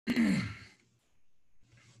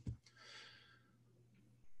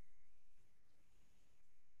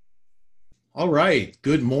All right.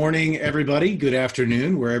 Good morning, everybody. Good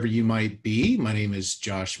afternoon, wherever you might be. My name is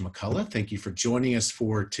Josh McCullough. Thank you for joining us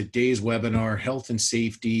for today's webinar, Health and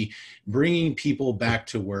Safety, Bringing People Back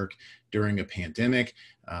to Work During a Pandemic.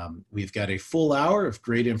 We've got a full hour of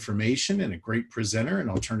great information and a great presenter, and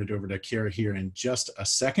I'll turn it over to Kara here in just a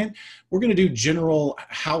second. We're going to do general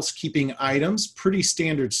housekeeping items, pretty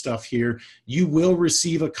standard stuff here. You will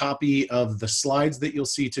receive a copy of the slides that you'll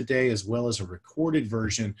see today, as well as a recorded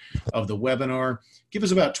version of the webinar. Give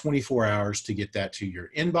us about 24 hours to get that to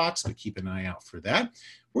your inbox, but keep an eye out for that.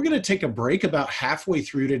 We're going to take a break about halfway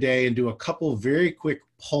through today and do a couple very quick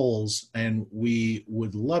polls, and we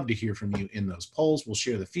would love to hear from you in those polls. We'll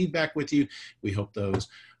share the feedback with you. We hope those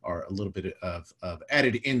are a little bit of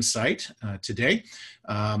added insight today.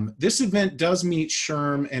 This event does meet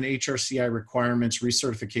SHRM and HRCI requirements,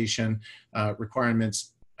 recertification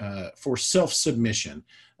requirements for self-submission.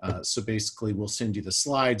 So basically, we'll send you the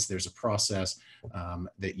slides. There's a process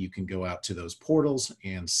that you can go out to those portals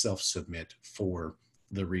and self-submit for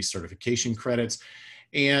the recertification credits.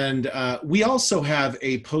 And we also have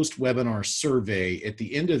a post-webinar survey at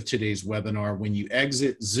the end of today's webinar. When you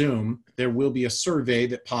exit Zoom, there will be a survey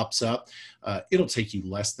that pops up. It'll take you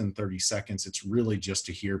less than 30 seconds. It's really just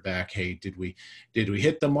to hear back, hey, did we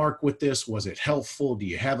hit the mark with this? Was it helpful? Do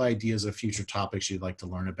you have ideas of future topics you'd like to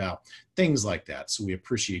learn about? Things like that. So we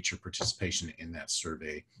appreciate your participation in that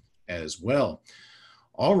survey as well.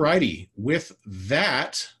 All righty, with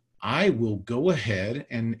that, I will go ahead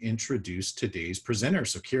and introduce today's presenter.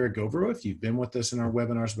 So Kara Govero, if you've been with us in our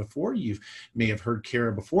webinars before, you may have heard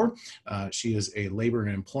Kara before. She is a labor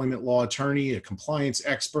and employment law attorney, a compliance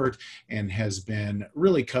expert, and has been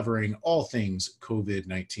really covering all things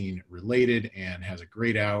COVID-19 related, and has a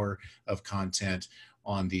great hour of content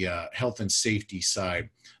on the health and safety side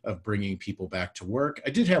of bringing people back to work.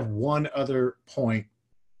 I did have one other point.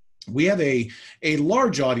 We have a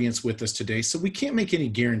large audience with us today, so we can't make any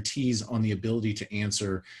guarantees on the ability to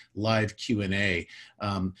answer live Q&A.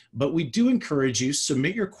 But we do encourage you,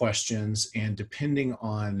 submit your questions, and depending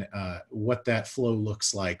on what that flow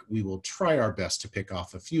looks like, we will try our best to pick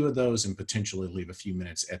off a few of those and potentially leave a few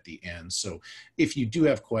minutes at the end. So if you do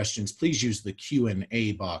have questions, please use the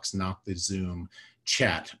Q&A box, not the Zoom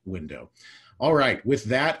chat window. All right, with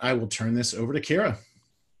that, I will turn this over to Kara.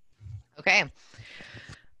 Okay.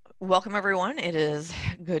 Welcome, everyone. It is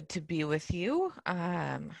good to be with you.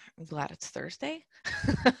 I'm glad it's Thursday.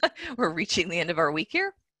 We're reaching the end of our week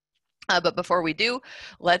here. But before we do,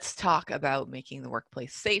 let's talk about making the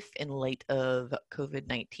workplace safe in light of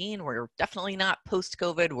COVID-19. We're definitely not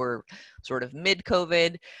post-COVID. We're sort of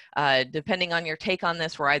mid-COVID. Depending on your take on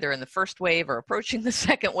this, we're either in the first wave or approaching the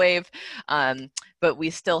second wave. But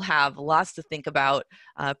we still have lots to think about,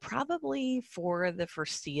 probably for the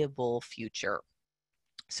foreseeable future.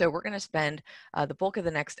 So we're going to spend the bulk of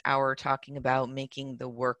the next hour talking about making the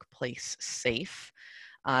workplace safe,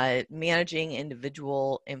 managing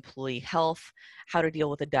individual employee health, how to deal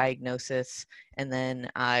with a diagnosis, and then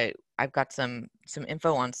I've got some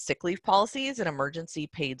info on sick leave policies and emergency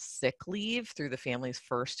paid sick leave through the Families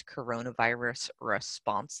First Coronavirus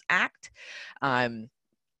Response Act.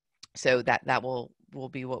 So that will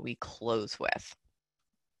be what we close with.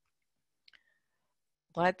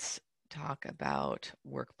 Let's talk about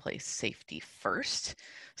workplace safety first.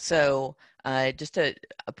 So just to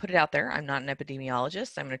put it out there, I'm not an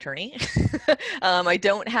epidemiologist, I'm an attorney. I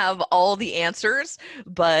don't have all the answers,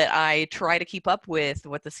 but I try to keep up with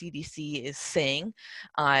what the CDC is saying.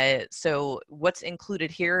 So what's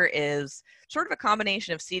included here is sort of a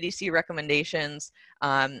combination of CDC recommendations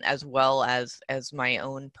as well as my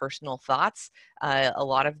own personal thoughts. A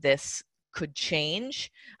lot of this could change,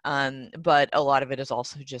 but a lot of it is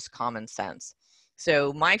also just common sense.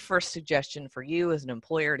 So my first suggestion for you as an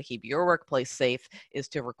employer to keep your workplace safe is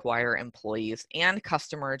to require employees and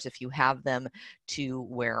customers, if you have them, to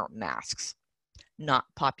wear masks. Not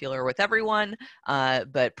popular with everyone,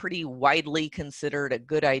 but pretty widely considered a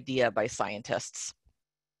good idea by scientists.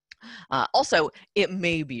 Also, it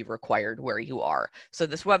may be required where you are. So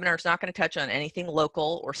this webinar is not going to touch on anything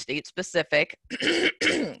local or state specific.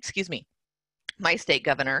 Excuse me. My state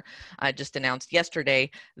governor just announced yesterday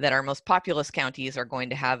that our most populous counties are going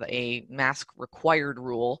to have a mask required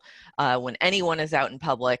rule when anyone is out in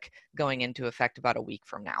public, going into effect about a week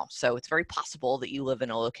from now. So it's very possible that you live in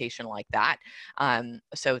a location like that.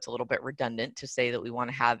 So it's a little bit redundant to say that we want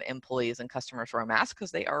to have employees and customers wear a mask because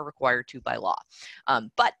they are required to by law.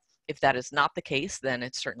 But if that is not the case, then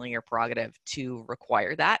it's certainly your prerogative to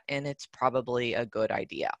require that, and it's probably a good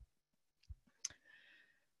idea.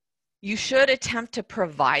 You should attempt to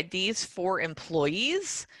provide these for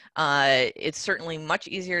employees. It's certainly much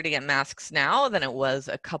easier to get masks now than it was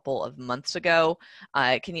a couple of months ago.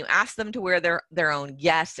 Can you ask them to wear their own?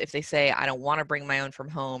 Yes, if they say, I don't want to bring my own from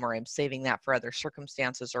home, or I'm saving that for other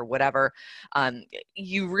circumstances or whatever.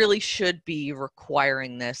 You really should be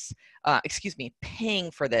requiring this, paying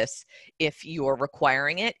for this if you're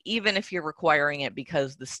requiring it, even if you're requiring it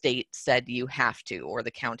because the state said you have to, or the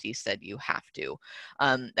county said you have to.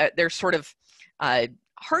 There's sort of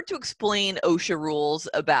hard to explain OSHA rules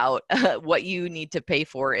about what you need to pay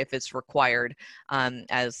for if it's required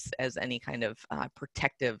as any kind of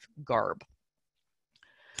protective garb.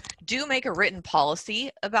 Do make a written policy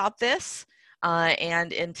about this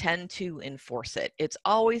and intend to enforce it. It's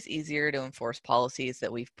always easier to enforce policies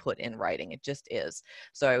that we've put in writing. It just is.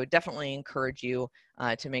 So I would definitely encourage you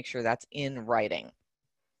to make sure that's in writing.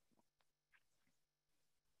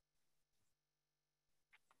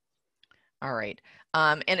 All right.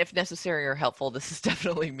 And if necessary or helpful, this is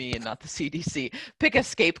definitely me and not the CDC. Pick a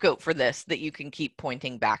scapegoat for this that you can keep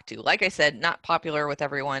pointing back to. Like I said, not popular with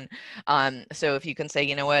everyone. So if you can say,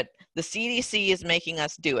 you know what, the CDC is making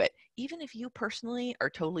us do it, even if you personally are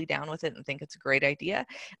totally down with it and think it's a great idea,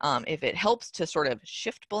 if it helps to sort of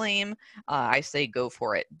shift blame, I say go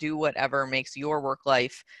for it. Do whatever makes your work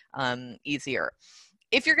life easier.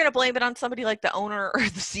 If you're going to blame it on somebody like the owner or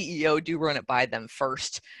the CEO, do run it by them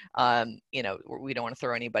first. You know, we don't want to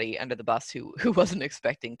throw anybody under the bus who wasn't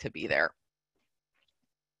expecting to be there.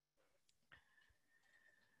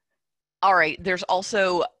 All right, there's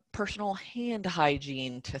also personal hand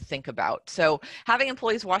hygiene to think about. So having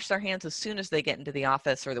employees wash their hands as soon as they get into the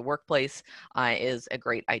office or the workplace is a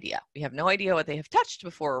great idea. We have no idea what they have touched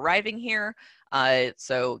before arriving here.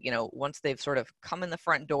 So, you know, once they've sort of come in the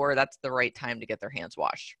front door, that's the right time to get their hands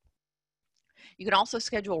washed. You can also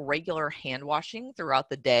schedule regular hand washing throughout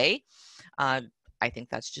the day. I think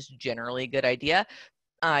that's just generally a good idea.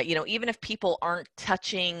 You know, even if people aren't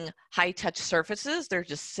touching high touch surfaces, they're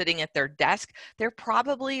just sitting at their desk, they're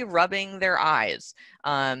probably rubbing their eyes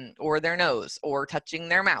or their nose or touching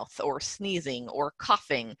their mouth or sneezing or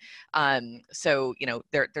coughing. So, you know,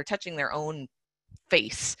 they're touching their own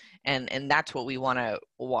face, and that's what we want to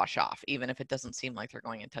wash off, even if it doesn't seem like they're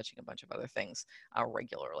going and touching a bunch of other things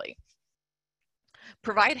regularly.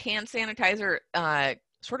 Provide hand sanitizer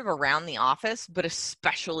sort of around the office, but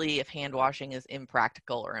especially if hand washing is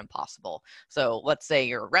impractical or impossible. So let's say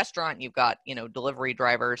you're a restaurant, you've got, you know, delivery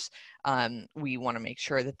drivers. We want to make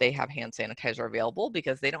sure that they have hand sanitizer available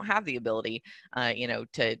because they don't have the ability, you know,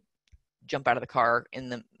 to jump out of the car in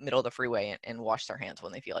the middle of the freeway and wash their hands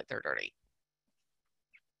when they feel like they're dirty.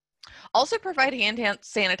 Also provide hand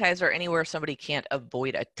sanitizer anywhere somebody can't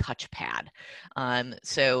avoid a touchpad.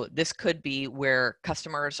 So this could be where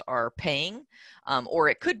customers are paying, or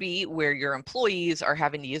it could be where your employees are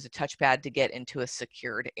having to use a touchpad to get into a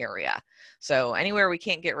secured area. So anywhere we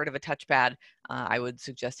can't get rid of a touchpad, I would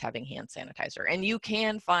suggest having hand sanitizer. And you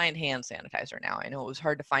can find hand sanitizer now. I know it was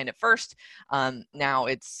hard to find at first. Now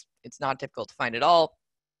it's not difficult to find at all.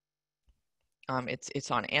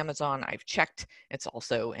 It's on Amazon. I've checked. It's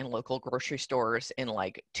also in local grocery stores in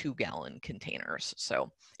like 2-gallon containers. So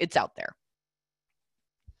it's out there.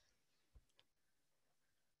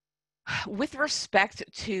 With respect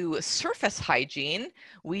to surface hygiene,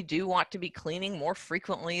 we do want to be cleaning more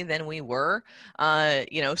frequently than we were,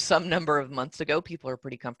 you know, some number of months ago. People are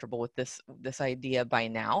pretty comfortable with this idea by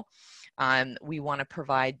now. We want to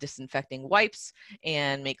provide disinfecting wipes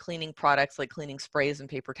and make cleaning products like cleaning sprays and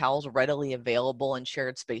paper towels readily available in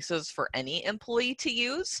shared spaces for any employee to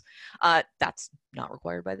use. That's not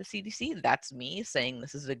required by the CDC. That's me saying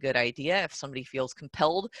this is a good idea. If somebody feels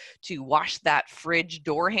compelled to wash that fridge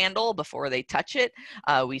door handle before they touch it,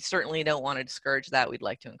 we certainly don't want to discourage that. We'd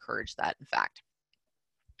like to encourage that, in fact.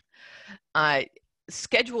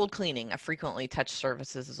 Scheduled cleaning of frequently touched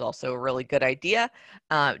surfaces is also a really good idea.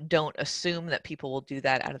 Don't assume that people will do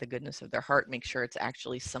that out of the goodness of their heart. Make sure it's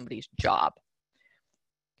actually somebody's job.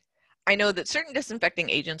 I know that certain disinfecting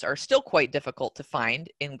agents are still quite difficult to find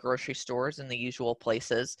in grocery stores and the usual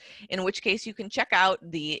places, in which case you can check out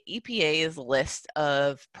the EPA's list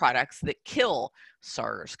of products that kill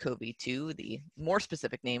SARS-CoV-2, the more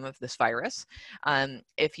specific name of this virus.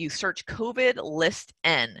 If you search COVID list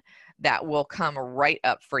N, that will come right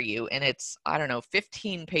up for you. And it's, I don't know,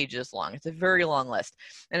 15 pages long. It's a very long list.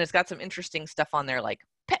 And it's got some interesting stuff on there like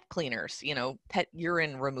pet cleaners, you know, pet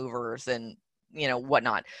urine removers and, you know,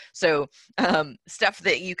 whatnot. So stuff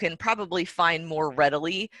that you can probably find more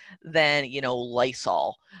readily than, you know,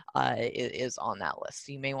 Lysol is on that list.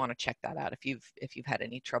 So you may want to check that out if you've had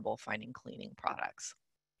any trouble finding cleaning products.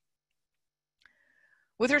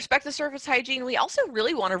 With respect to surface hygiene, we also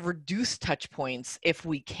really want to reduce touch points if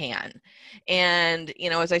we can. And,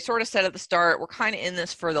 as I sort of said at the start, we're kind of in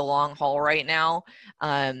this for the long haul right now.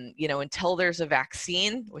 Until there's a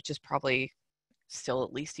vaccine, which is probably still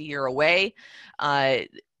at least a year away,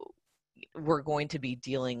 we're going to be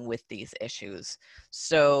dealing with these issues.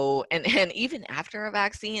 So, and even after a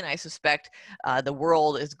vaccine, I suspect the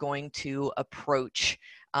world is going to approach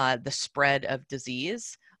the spread of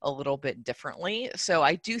disease a little bit differently. So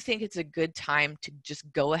I do think it's a good time to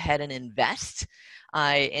just go ahead and invest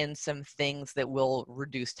in some things that will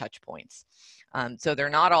reduce touch points. So they're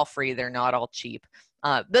not all free, they're not all cheap,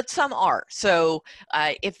 but some are. So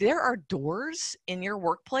if there are doors in your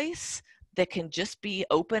workplace that can just be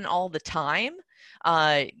open all the time,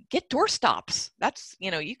 get door stops. That's,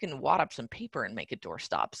 you can wad up some paper and make a door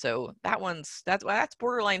stop. So that's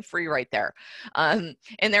borderline free right there. And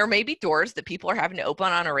there may be doors that people are having to open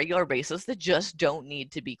on a regular basis that just don't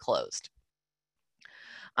need to be closed.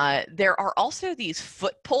 There are also these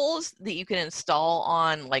foot pulls that you can install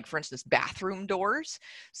on, like, for instance, bathroom doors.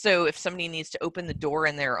 So if somebody needs to open the door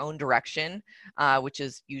in their own direction, which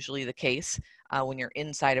is usually the case when you're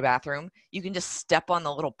inside a bathroom, you can just step on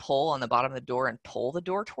the little pull on the bottom of the door and pull the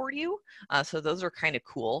door toward you. So those are kind of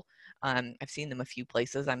cool. I've seen them a few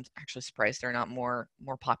places. I'm actually surprised they're not more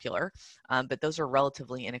popular, but those are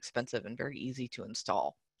relatively inexpensive and very easy to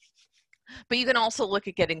install. But you can also look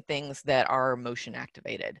at getting things that are motion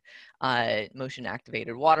activated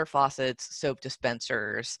water faucets, soap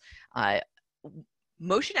dispensers,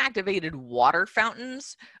 motion activated water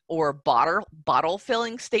fountains, or bottle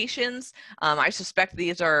filling stations. I suspect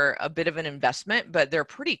these are a bit of an investment, but they're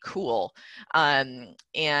pretty cool.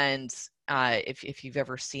 If you've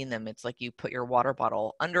ever seen them, it's like you put your water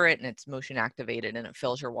bottle under it and it's motion activated and it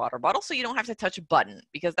fills your water bottle, so you don't have to touch a button,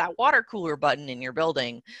 because that water cooler button in your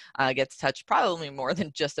building gets touched probably more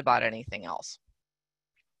than just about anything else.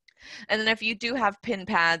 And then if you do have pin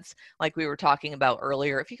pads, like we were talking about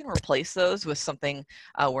earlier, if you can replace those with something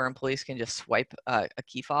where employees can just swipe a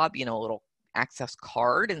key fob, a little access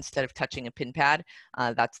card, instead of touching a pin pad,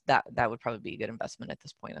 that would probably be a good investment at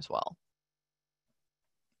this point as well.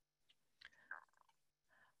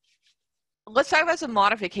 Let's talk about some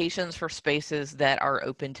modifications for spaces that are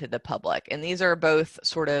open to the public. And these are both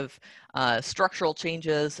sort of structural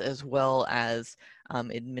changes as well as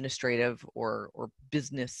administrative or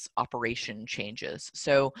business operation changes.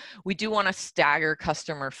 So we do want to stagger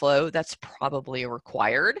customer flow. That's probably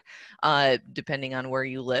required depending on where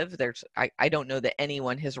you live. I don't know that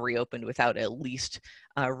anyone has reopened without at least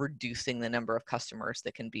reducing the number of customers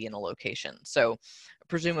that can be in a location. So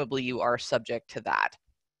presumably you are subject to that.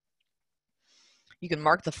 You can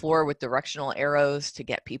mark the floor with directional arrows to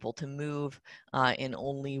get people to move in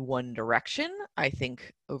only one direction. I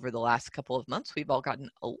think over the last couple of months, we've all gotten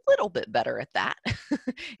a little bit better at that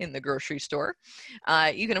in the grocery store.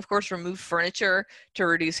 You can, of course, remove furniture to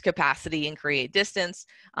reduce capacity and create distance,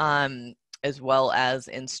 as well as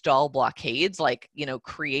install blockades, like,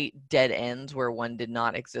 create dead ends where one did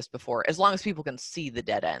not exist before, as long as people can see the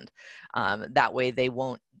dead end. That way they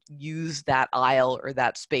won't use that aisle or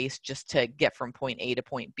that space just to get from point A to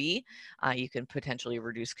point B. You can potentially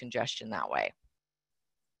reduce congestion that way.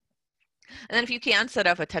 And then if you can, set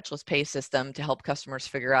up a touchless pay system to help customers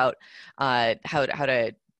figure out how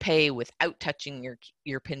to pay without touching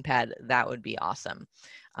your pin pad, that would be awesome.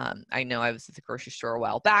 I know I was at the grocery store a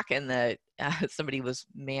while back, and somebody was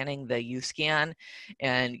manning the U-Scan,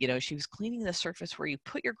 and she was cleaning the surface where you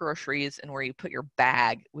put your groceries and where you put your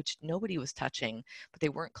bag, which nobody was touching, but they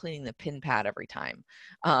weren't cleaning the pin pad every time,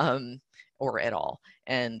 or at all,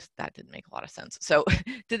 and that didn't make a lot of sense. So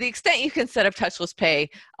to the extent you can set up touchless pay,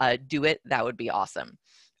 do it. That would be awesome.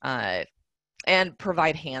 And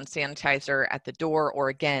provide hand sanitizer at the door, or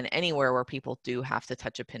again, anywhere where people do have to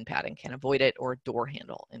touch a pin pad and can't avoid it, or a door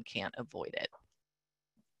handle and can't avoid it.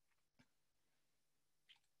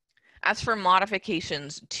 As for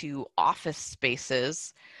modifications to office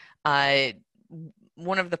spaces,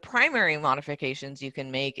 one of the primary modifications you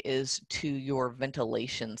can make is to your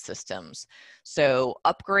ventilation systems. So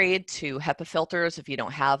upgrade to HEPA filters if you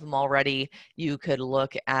don't have them already. You could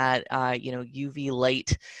look at UV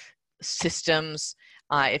light systems.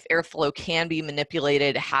 If airflow can be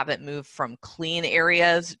manipulated, have it move from clean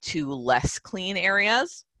areas to less clean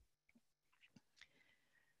areas.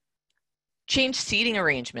 Change seating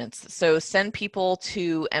arrangements. So send people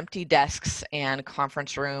to empty desks and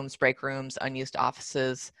conference rooms, break rooms, unused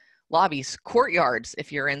offices, lobbies, courtyards.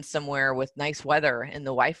 If you're in somewhere with nice weather and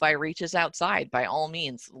the Wi-Fi reaches outside, by all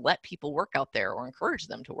means, let people work out there or encourage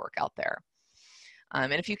them to work out there.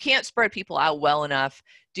 And if you can't spread people out well enough,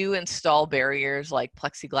 do install barriers like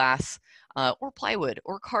plexiglass or plywood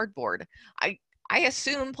or cardboard. I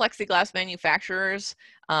assume plexiglass manufacturers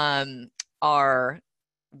are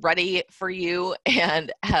ready for you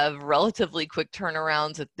and have relatively quick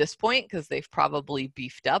turnarounds at this point because they've probably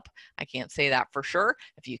beefed up. I can't say that for sure.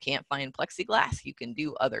 If you can't find plexiglass, you can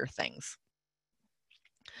do other things.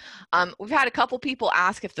 We've had a couple people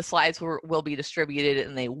ask if the slides will be distributed,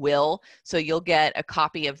 and they will. So you'll get a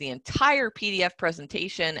copy of the entire PDF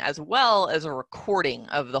presentation as well as a recording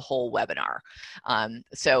of the whole webinar.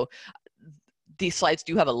 So these slides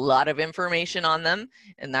do have a lot of information on them,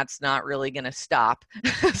 and that's not really going to stop.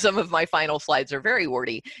 Some of my final slides are very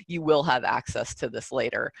wordy. You will have access to this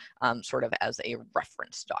later, sort of as a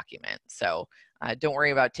reference document. So don't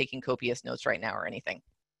worry about taking copious notes right now or anything.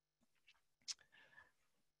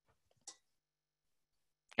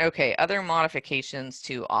 Okay, other modifications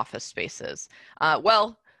to office spaces.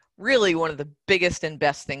 Well, really one of the biggest and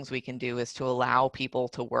best things we can do is to allow people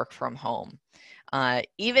to work from home.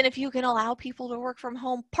 Even if you can allow people to work from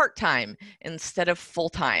home part-time instead of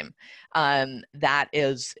full-time, that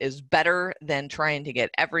is better than trying to get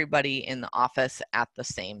everybody in the office at the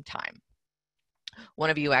same time. One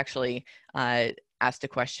of you actually asked a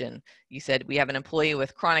question. You said, we have an employee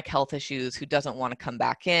with chronic health issues who doesn't want to come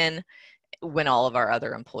back in when all of our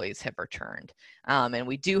other employees have returned. And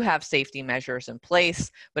we do have safety measures in place,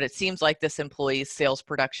 but it seems like this employee's sales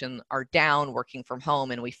production are down working from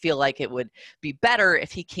home, and we feel like it would be better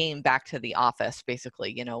if he came back to the office.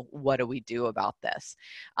 Basically, you know, what do we do about this?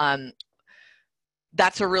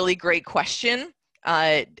 That's a really great question.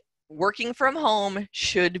 Working from home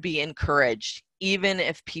should be encouraged, even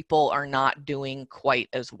if people are not doing quite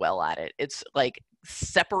as well at it. It's like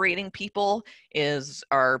separating people is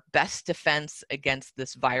our best defense against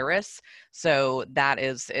this virus. So that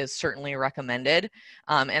is certainly recommended.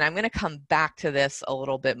 And I'm going to come back to this a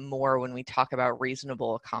little bit more when we talk about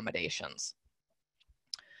reasonable accommodations.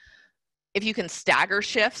 If you can stagger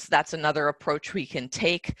shifts, that's another approach we can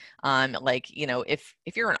take. Like, you know, if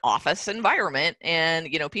you're an office environment and,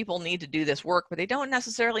 you know, people need to do this work, but they don't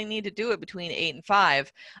necessarily need to do it between 8 and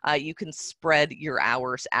 5, you can spread your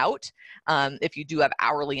hours out. If you do have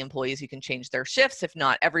hourly employees, you can change their shifts. If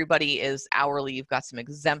not everybody is hourly, you've got some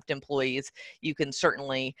exempt employees, you can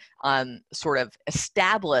certainly sort of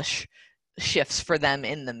establish shifts for them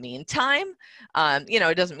in the meantime. You know,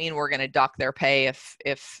 it doesn't mean we're going to dock their pay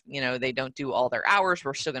if you know, they don't do all their hours.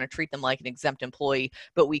 We're still going to treat them like an exempt employee,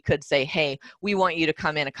 but we could say, hey, we want you to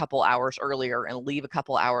come in a couple hours earlier and leave a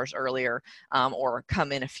couple hours earlier, or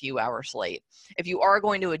come in a few hours late. If you are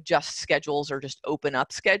going to adjust schedules or just open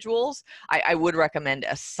up schedules, I would recommend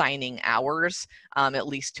assigning hours, at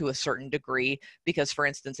least to a certain degree, because for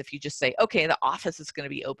instance, if you just say, okay, the office is going to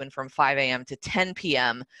be open from 5 a.m. to 10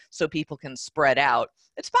 p.m. so people can spread out,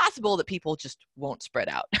 it's possible that people just won't spread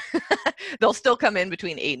out. They'll still come in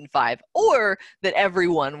between 8 and 5, or that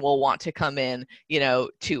everyone will want to come in, you know,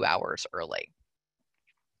 2 hours early.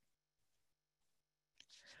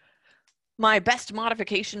 My best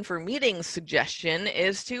modification for meetings suggestion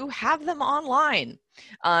is to have them online.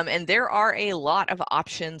 And there are a lot of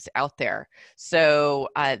options out there. So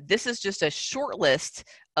this is just a short list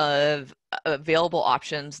of available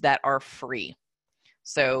options that are free.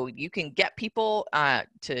 So you can get people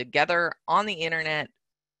together on the internet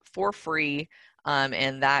for free,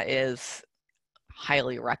 and that is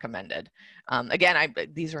highly recommended. Again,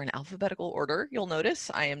 these are in alphabetical order, you'll notice.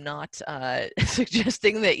 I am not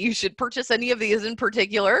suggesting that you should purchase any of these in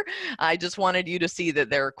particular. I just wanted you to see that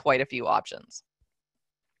there are quite a few options.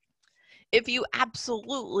 If you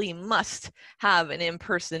absolutely must have an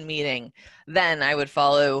in-person meeting, then I would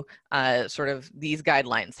follow sort of these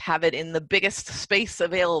guidelines. Have it in the biggest space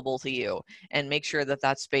available to you and make sure that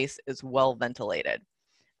that space is well ventilated.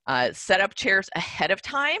 Set up chairs ahead of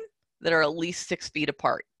time that are at least 6 feet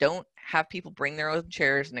apart. Don't have people bring their own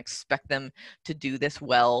chairs and expect them to do this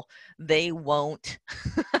well. They won't.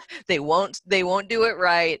 they won't do it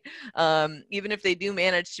right. Even if they do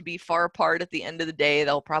manage to be far apart at the end of the day,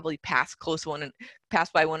 they'll probably pass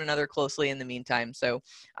by one another closely in the meantime. So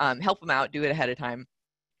help them out, do it ahead of time.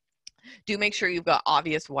 Do make sure you've got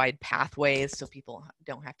obvious wide pathways so people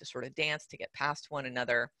don't have to sort of dance to get past one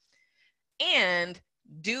another. And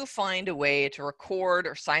do find a way to record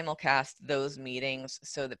or simulcast those meetings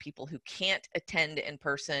so that people who can't attend in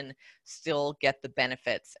person still get the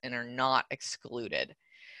benefits and are not excluded.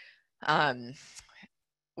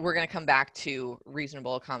 We're going to come back to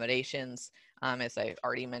reasonable accommodations, as I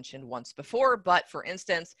already mentioned once before. But for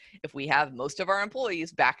instance, if we have most of our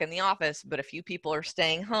employees back in the office, but a few people are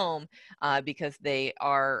staying home because they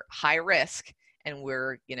are high risk and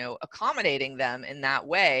we're, accommodating them in that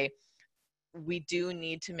way, we do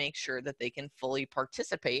need to make sure that they can fully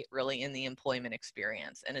participate really in the employment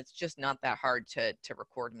experience. And it's just not that hard to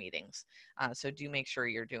record meetings. So do make sure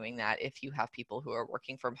you're doing that. If you have people who are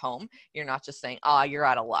working from home, you're not just saying, you're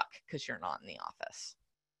out of luck because you're not in the office.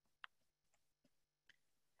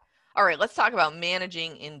 All right, let's talk about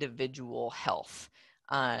managing individual health.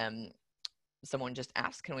 Someone just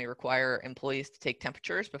asked, can we require employees to take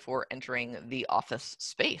temperatures before entering the office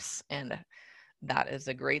space? And that is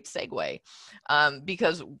a great segue,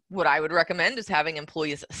 because what I would recommend is having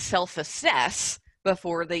employees self-assess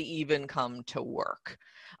before they even come to work.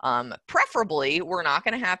 Preferably, we're not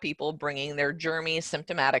going to have people bringing their germy,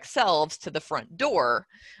 symptomatic selves to the front door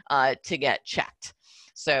to get checked.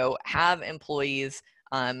 So have employees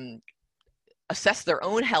assess their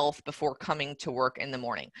own health before coming to work in the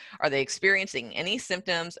morning. Are they experiencing any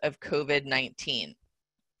symptoms of COVID-19?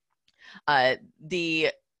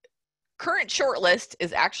 The current short list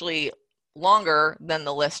is actually longer than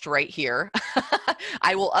the list right here.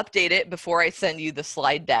 I will update it before I send you the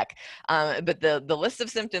slide deck. But the list of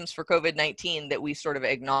symptoms for COVID-19 that we sort of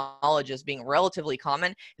acknowledge as being relatively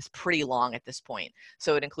common is pretty long at this point.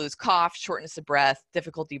 So it includes cough, shortness of breath,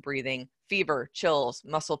 difficulty breathing, fever, chills,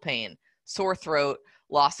 muscle pain, sore throat,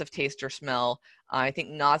 loss of taste or smell. I think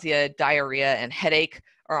nausea, diarrhea, and headache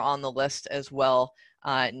are on the list as well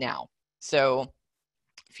now. So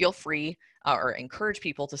feel free or encourage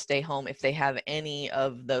people to stay home if they have any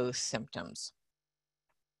of those symptoms.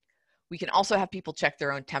 We can also have people check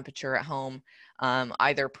their own temperature at home,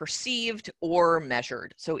 either perceived or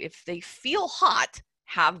measured. So if they feel hot,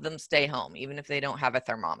 have them stay home, even if they don't have a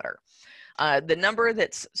thermometer. The number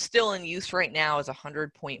that's still in use right now is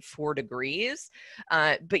 100.4 degrees,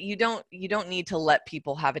 but you don't need to let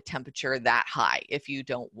people have a temperature that high if you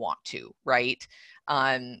don't want to, right?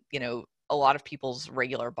 A lot of people's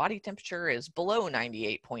regular body temperature is below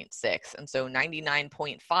 98.6. And so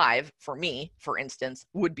 99.5 for me, for instance,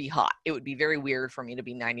 would be hot. It would be very weird for me to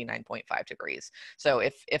be 99.5 degrees. So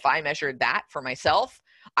if I measured that for myself,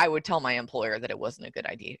 I would tell my employer that it wasn't a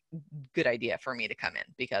good idea for me to come in,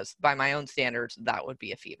 because by my own standards, that would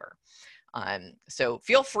be a fever. So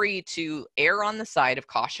feel free to err on the side of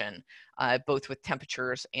caution, both with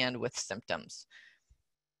temperatures and with symptoms.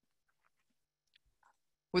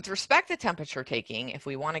 With respect to temperature taking, if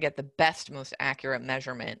we want to get the best, most accurate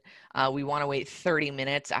measurement, we want to wait 30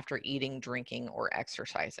 minutes after eating, drinking, or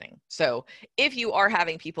exercising. So if you are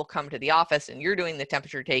having people come to the office and you're doing the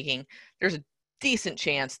temperature taking, there's a decent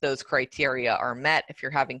chance those criteria are met. If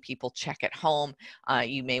you're having people check at home,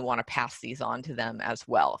 you may want to pass these on to them as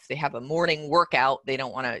well. If they have a morning workout, they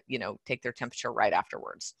don't want to, take their temperature right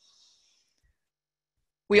afterwards.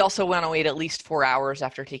 We also want to wait at least 4 hours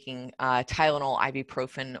after taking Tylenol,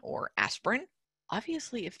 ibuprofen, or aspirin.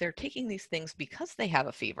 Obviously, if they're taking these things because they have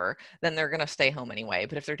a fever, then they're going to stay home anyway.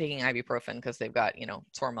 But if they're taking ibuprofen because they've got,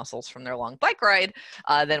 sore muscles from their long bike ride,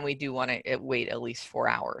 then we do want to wait at least 4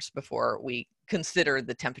 hours before we consider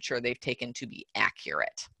the temperature they've taken to be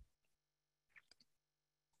accurate.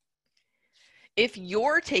 If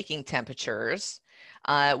you're taking temperatures,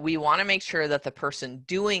 we want to make sure that the person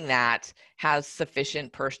doing that has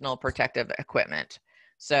sufficient personal protective equipment.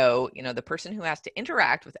 So, the person who has to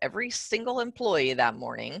interact with every single employee that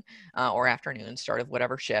morning or afternoon, start of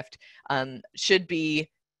whatever shift, should be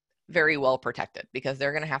very well protected, because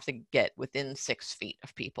they're going to have to get within 6 feet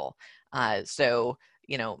of people. So,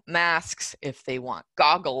 masks, if they want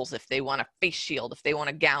goggles, if they want a face shield, if they want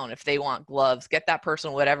a gown, if they want gloves, get that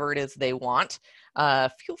person whatever it is they want.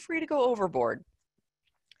 Feel free to go overboard.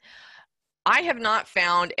 I have not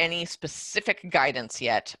found any specific guidance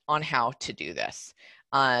yet on how to do this,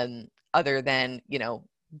 other than,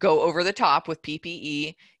 go over the top with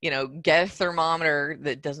PPE, get a thermometer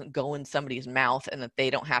that doesn't go in somebody's mouth and that they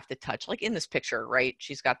don't have to touch. Like in this picture, right?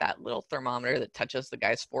 She's got that little thermometer that touches the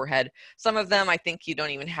guy's forehead. Some of them, I think you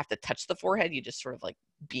don't even have to touch the forehead. You just sort of like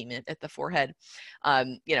beam it at the forehead.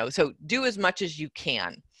 So do as much as you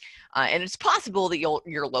can. And it's possible that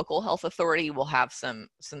your local health authority will have some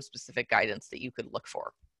specific guidance that you could look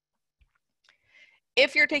for.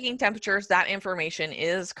 If you're taking temperatures, that information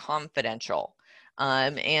is confidential.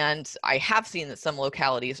 And I have seen that some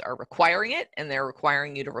localities are requiring it, and they're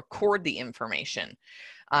requiring you to record the information.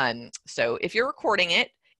 So if you're recording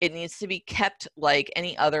it, it needs to be kept like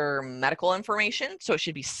any other medical information. So it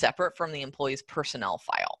should be separate from the employee's personnel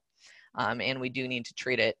file. And we do need to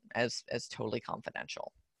treat it as totally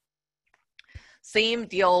confidential. Same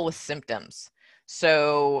deal with symptoms.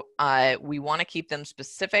 So we want to keep them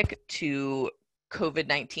specific to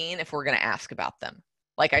COVID-19 if we're going to ask about them.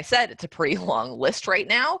 Like I said, it's a pretty long list right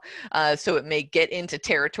now. So it may get into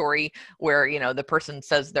territory where, the person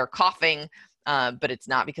says they're coughing, but it's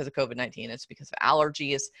not because of COVID-19, it's because of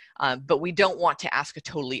allergies. But we don't want to ask a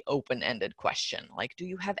totally open-ended question, like, do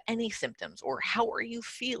you have any symptoms, or how are you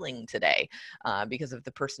feeling today? Because if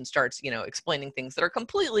the person starts, explaining things that are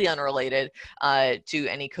completely unrelated to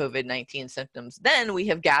any COVID-19 symptoms, then we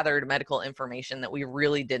have gathered medical information that we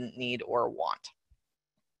really didn't need or want.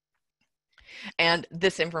 And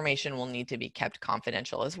this information will need to be kept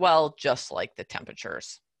confidential as well, just like the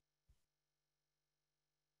temperatures.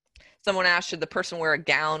 Someone asked, should the person wear a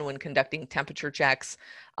gown when conducting temperature checks?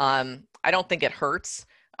 I don't think it hurts.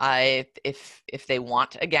 If they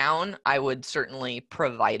want a gown, I would certainly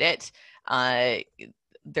provide it.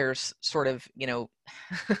 There's sort of,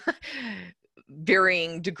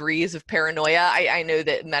 varying degrees of paranoia. I know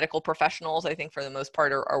that medical professionals, I think for the most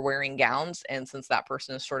part, are wearing gowns. And since that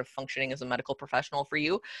person is sort of functioning as a medical professional for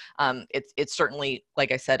you, it's certainly,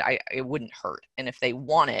 like I said, it wouldn't hurt. And if they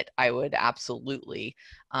want it, I would absolutely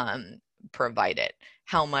provide it.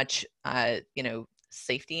 How much,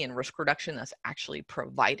 safety and risk reduction that's actually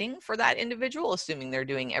providing for that individual, assuming they're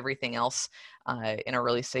doing everything else in a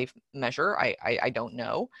really safe measure, I don't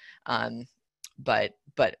know.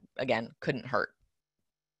 But again, couldn't hurt.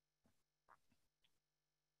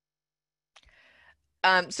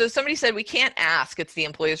 So somebody said we can't ask, it's the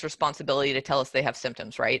employee's responsibility to tell us they have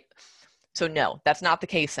symptoms, right? So no, that's not the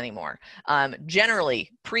case anymore.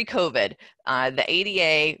 Generally, pre-COVID, the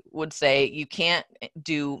ADA would say you can't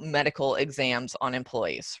do medical exams on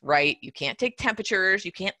employees, right? You can't take temperatures.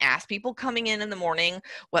 You can't ask people coming in the morning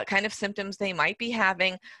what kind of symptoms they might be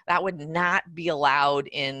having. That would not be allowed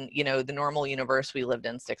in, the normal universe we lived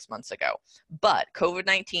in 6 months ago. But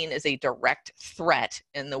COVID-19 is a direct threat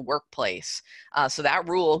in the workplace. So that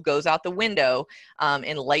rule goes out the window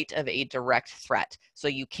in light of a direct threat. So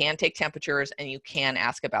you can take temperatures and you can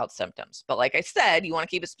ask about symptoms. But like I said, you want to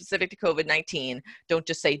keep it specific to COVID-19. Don't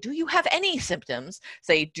just say, do you have any symptoms?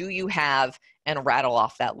 Say, do you have, and rattle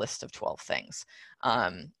off that list of 12 things.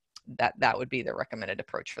 That would be the recommended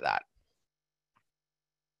approach for that.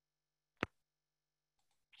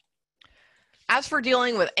 As for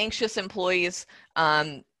dealing with anxious employees,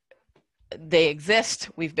 they exist.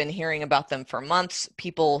 We've been hearing about them for months.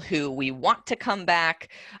 People who we want to come back,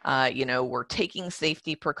 we're taking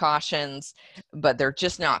safety precautions, but they're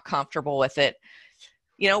just not comfortable with it.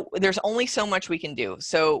 There's only so much we can do.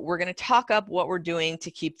 So we're going to talk up what we're doing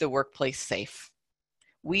to keep the workplace safe.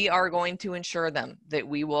 We are going to ensure them that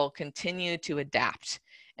we will continue to adapt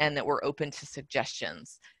and that we're open to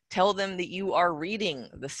suggestions. Tell them that you are reading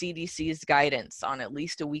the CDC's guidance on at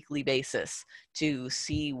least a weekly basis to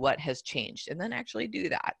see what has changed, and then actually do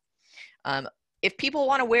that. If people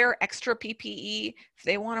want to wear extra PPE, if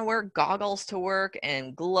they want to wear goggles to work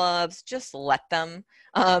and gloves, just let them.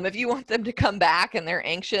 If you want them to come back and they're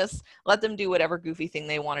anxious, let them do whatever goofy thing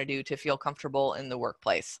they want to do to feel comfortable in the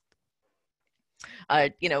workplace.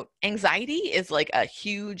 Anxiety is like a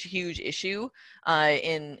huge issue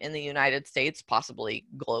in the United States, possibly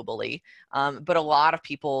globally. But a lot of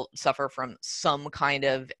people suffer from some kind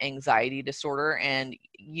of anxiety disorder, and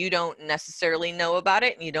you don't necessarily know about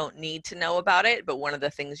it and you don't need to know about it. But one of the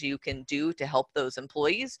things you can do to help those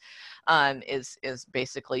employees is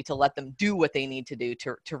basically to let them do what they need to do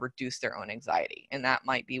to reduce their own anxiety. And that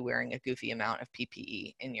might be wearing a goofy amount of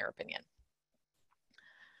PPE, in your opinion.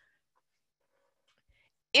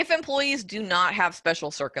 If employees do not have special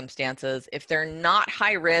circumstances, if they're not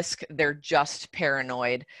high risk, they're just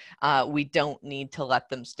paranoid, we don't need to let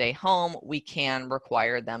them stay home. We can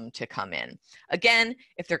require them to come in. Again,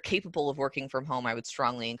 if they're capable of working from home, I would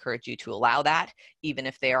strongly encourage you to allow that, even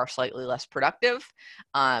if they are slightly less productive.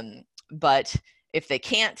 But if they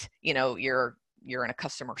can't, you're in a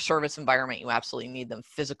customer service environment, you absolutely need them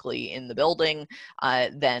physically in the building,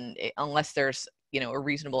 then unless there's a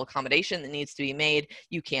reasonable accommodation that needs to be made,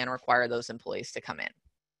 you can require those employees to come in.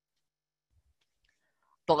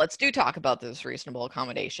 But let's talk about those reasonable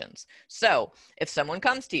accommodations. So if someone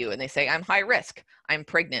comes to you and they say, I'm high risk, I'm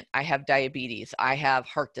pregnant, I have diabetes, I have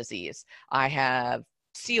heart disease, I have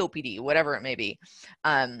COPD, whatever it may be,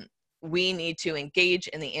 we need to engage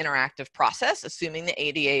in the interactive process, assuming the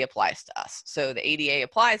ADA applies to us. So the ADA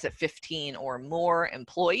applies at 15 or more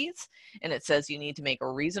employees, and it says you need to make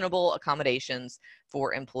reasonable accommodations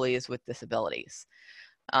for employees with disabilities.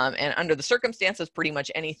 And under the circumstances, pretty much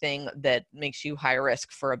anything that makes you high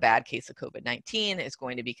risk for a bad case of COVID-19 is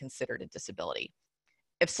going to be considered a disability.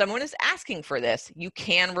 If someone is asking for this, you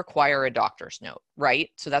can require a doctor's note, right?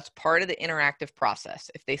 So that's part of the interactive process.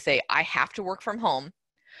 If they say, I have to work from home,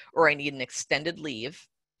 or I need an extended leave,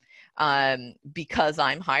 because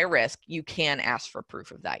I'm high risk, you can ask for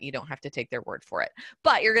proof of that. You don't have to take their word for it.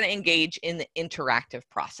 But you're going to engage in the interactive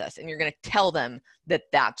process, and you're going to tell them that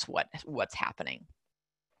that's what's happening.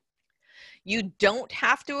 You don't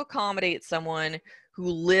have to accommodate someone who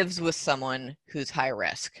lives with someone who's high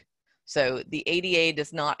risk. So the ADA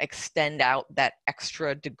does not extend out that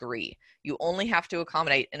extra degree. You only have to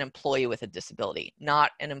accommodate an employee with a disability,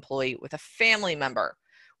 not an employee with a family member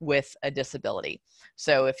with a disability.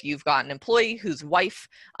 So if you've got an employee whose wife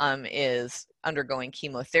is undergoing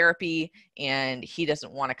chemotherapy and he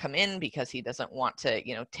doesn't want to come in because he doesn't want to,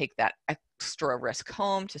 take that extra risk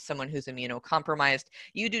home to someone who's immunocompromised,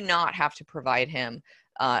 you do not have to provide him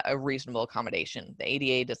a reasonable accommodation. The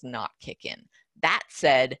ADA does not kick in. That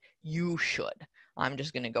said, you should. I'm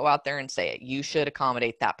just going to go out there and say it. You should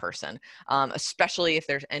accommodate that person, especially if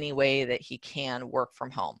there's any way that he can work from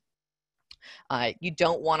home. You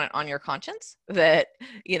don't want it on your conscience that,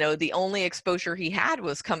 the only exposure he had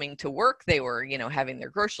was coming to work. They were, having their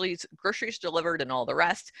groceries delivered and all the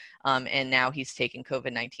rest. And now he's taken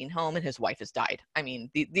COVID-19 home and his wife has died. I mean,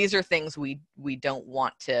 these are things we don't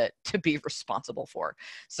want to be responsible for.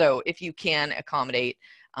 So if you can accommodate,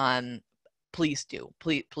 please do.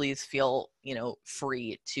 Please feel,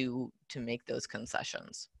 free to make those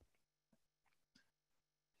concessions.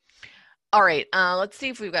 All right, let's see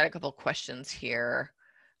if we've got a couple questions here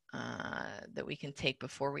that we can take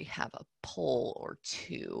before we have a poll or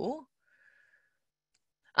two.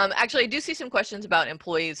 Actually, I do see some questions about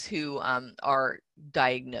employees who are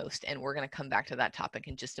diagnosed, and we're going to come back to that topic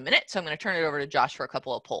in just a minute. So I'm going to turn it over to Josh for a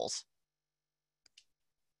couple of polls.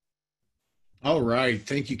 All right,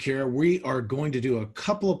 thank you, Kara. We are going to do a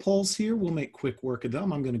couple of polls here. We'll make quick work of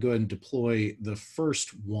them. I'm going to go ahead and deploy the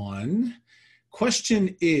first one.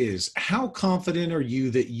 Question is, how confident are you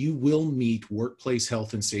that you will meet workplace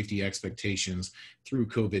health and safety expectations through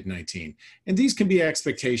COVID-19? And these can be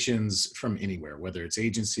expectations from anywhere, whether it's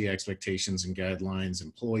agency expectations and guidelines,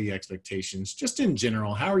 employee expectations, just in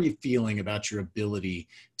general. How are you feeling about your ability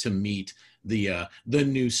to meet the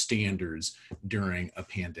new standards during a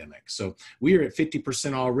pandemic? So we are at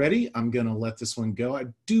 50% already. I'm going to let this one go. I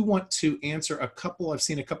do want to answer I've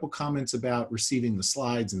seen a couple comments about receiving the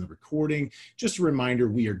slides and the recording. Just a reminder,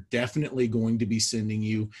 we are definitely going to be sending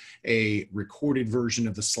you a recorded version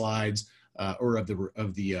of the slides or of the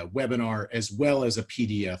webinar, as well as a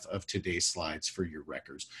PDF of today's slides for your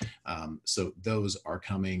records. So those are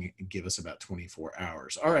coming. Give us about 24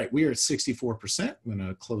 hours. All right, we are at 64%. I'm going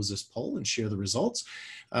to close this poll and share the results.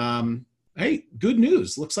 Hey, good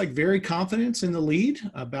news. Looks like very confident in the lead.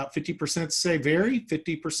 About 50% say very,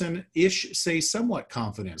 50%-ish say somewhat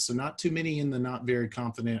confident. So not too many in the not very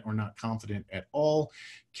confident or not confident at all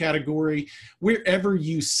category. Wherever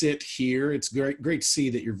you sit here, it's great to see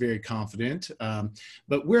that you're very confident.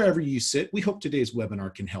 But wherever you sit, we hope today's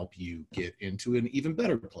webinar can help you get into an even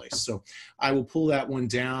better place. So I will pull that one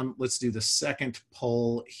down. Let's do the second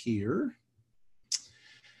poll here.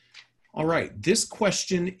 All right, this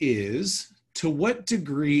question is, to what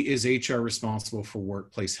degree is HR responsible for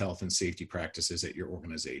workplace health and safety practices at your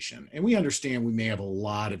organization? And we understand we may have a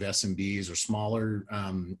lot of SMBs or smaller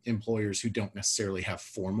employers who don't necessarily have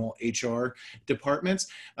formal HR departments.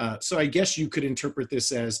 So I guess you could interpret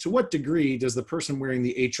this as, to what degree does the person wearing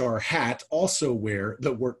the HR hat also wear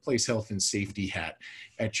the workplace health and safety hat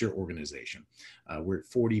at your organization? We're at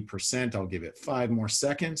 40%. I'll give it 5 more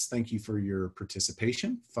seconds. Thank you for your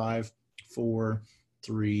participation. 5, 4,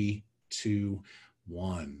 3, 2,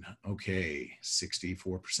 1. Okay,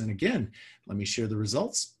 64% again. Let me share the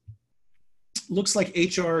results. Looks like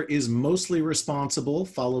HR is mostly responsible,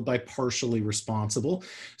 followed by partially responsible.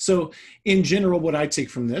 So in general, what I take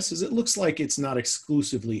from this is it looks like it's not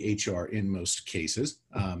exclusively HR in most cases.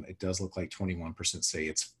 It does look like 21% say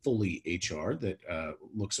it's fully HR that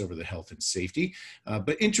looks over the health and safety.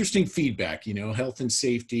 But interesting feedback, health and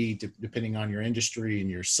safety, depending on your industry and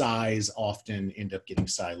your size, often end up getting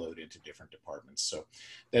siloed into different departments. So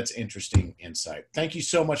that's interesting insight. Thank you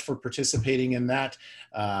so much for participating in that.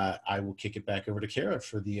 I will kick it back over to Kara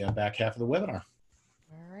for the back half of the webinar.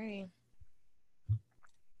 All right.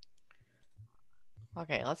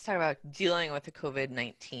 Okay, let's talk about dealing with the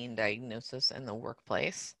COVID-19 diagnosis in the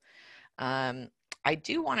workplace. I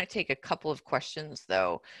do want to take a couple of questions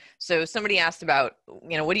though. So somebody asked about,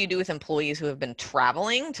 what do you do with employees who have been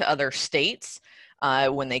traveling to other states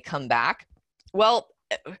when they come back? Well,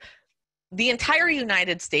 the entire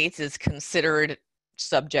United States is considered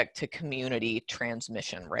subject to community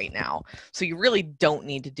transmission right now. So you really don't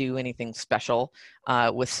need to do anything special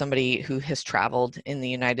with somebody who has traveled in the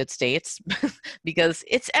United States because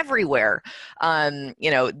it's everywhere.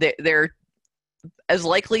 They're as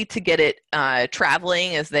likely to get it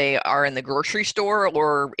traveling as they are in the grocery store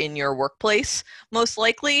or in your workplace, most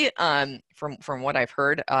likely. From what I've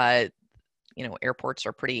heard, airports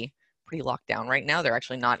are pretty locked down right now. They're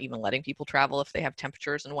actually not even letting people travel if they have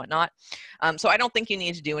temperatures and whatnot. So I don't think you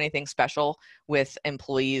need to do anything special with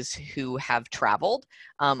employees who have traveled.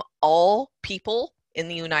 All people in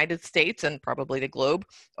the United States and probably the globe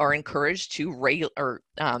are encouraged to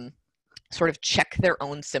sort of check their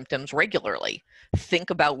own symptoms regularly.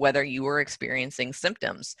 Think about whether you are experiencing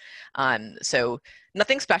symptoms. So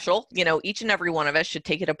nothing special. Each and every one of us should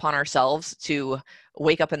take it upon ourselves to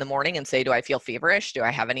wake up in the morning and say, do I feel feverish? Do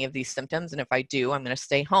I have any of these symptoms? And if I do, I'm going to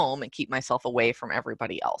stay home and keep myself away from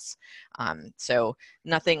everybody else. So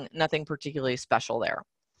nothing particularly special there.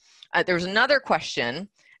 There's another question,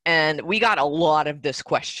 and we got a lot of this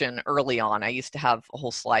question early on. I used to have a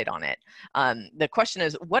whole slide on it. The question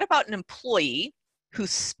is, what about an employee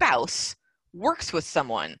whose spouse works with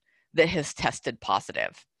someone that has tested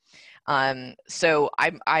positive? So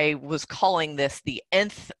I was calling this the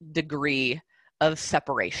nth degree of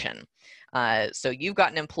separation. So you've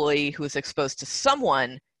got an employee who is exposed to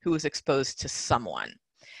someone who is exposed to someone.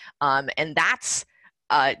 And that's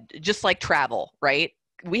just like travel, right?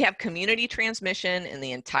 We have community transmission in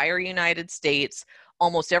the entire United States.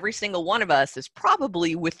 Almost every single one of us is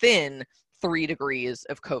probably within 3 degrees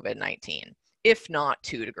of COVID-19, if not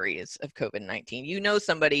 2 degrees of COVID-19. You know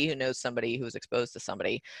somebody who knows somebody who's exposed to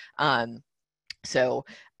somebody. So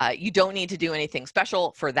you don't need to do anything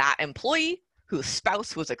special for that employee whose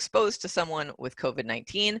spouse was exposed to someone with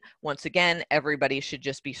COVID-19. Once again, everybody should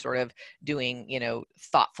just be sort of doing,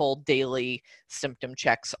 thoughtful daily symptom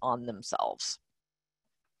checks on themselves.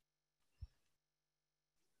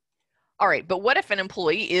 All right, but what if an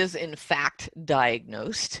employee is in fact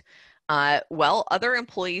diagnosed? Well, other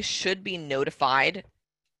employees should be notified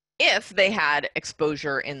if they had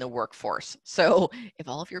exposure in the workforce. So if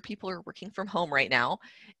all of your people are working from home right now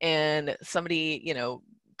and somebody,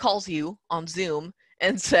 calls you on Zoom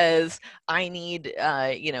and says, I need,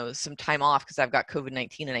 some time off because I've got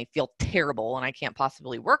COVID-19 and I feel terrible and I can't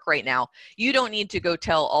possibly work right now, you don't need to go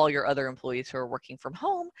tell all your other employees who are working from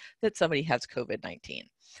home that somebody has COVID-19.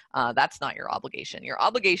 That's not your obligation. Your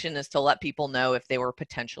obligation is to let people know if they were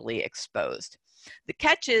potentially exposed. The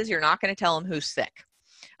catch is you're not going to tell them who's sick.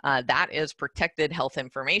 That is protected health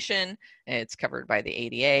information. It's covered by the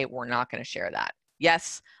ADA. We're not going to share that.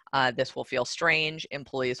 Yes, this will feel strange.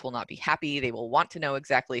 Employees will not be happy. They will want to know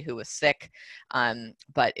exactly who is sick,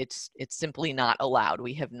 but it's simply not allowed.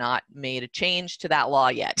 We have not made a change to that law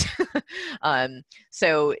yet.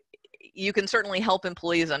 So you can certainly help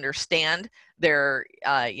employees understand their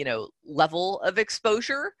level of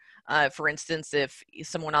exposure. For instance, if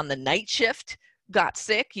someone on the night shift got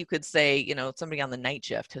sick, you could say, somebody on the night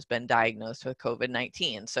shift has been diagnosed with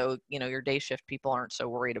COVID-19. So, your day shift people aren't so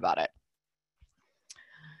worried about it.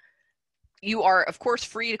 You are, of course,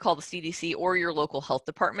 free to call the CDC or your local health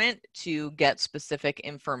department to get specific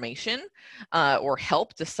information or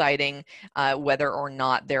help deciding whether or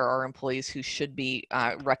not there are employees who should be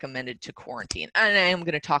recommended to quarantine. And I am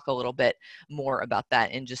going to talk a little bit more about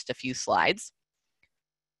that in just a few slides.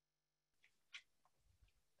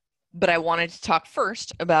 But I wanted to talk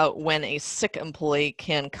first about when a sick employee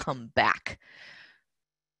can come back.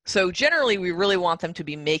 So generally, we really want them to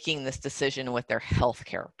be making this decision with their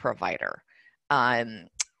healthcare provider.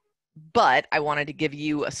 But I wanted to give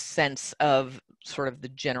you a sense of sort of the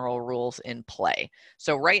general rules in play.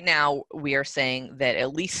 So right now, we are saying that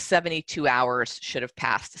at least 72 hours should have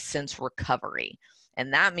passed since recovery.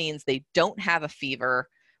 And that means they don't have a fever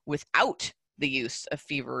without the use of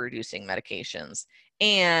fever-reducing medications,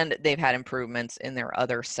 and they've had improvements in their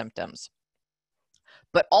other symptoms.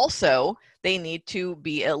 But also, they need to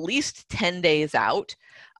be at least 10 days out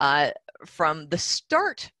from the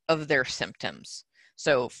start of their symptoms.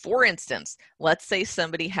 So for instance, let's say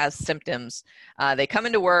somebody has symptoms. They come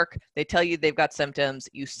into work, they tell you they've got symptoms,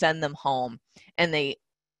 you send them home, and they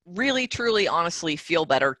really, truly, honestly feel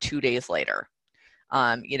better 2 days later.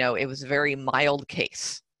 It was a very mild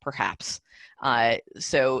case, perhaps.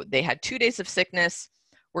 So they had 2 days of sickness.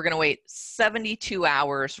 We're going to wait 72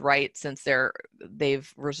 hours, right, since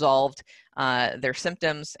they've resolved their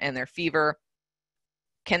symptoms and their fever.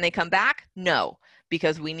 Can they come back? No,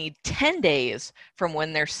 because we need 10 days from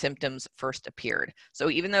when their symptoms first appeared.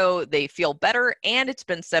 So even though they feel better and it's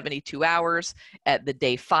been 72 hours at the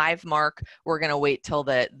day 5 mark, we're going to wait till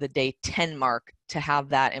the day 10 mark to have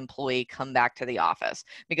that employee come back to the office.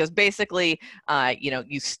 Because basically,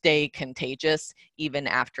 you stay contagious even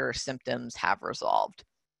after symptoms have resolved.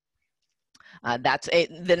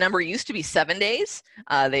 The number used to be 7 days.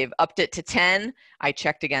 They've upped it to 10. I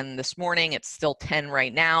checked again this morning. It's still 10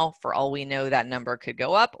 right now. For all we know, that number could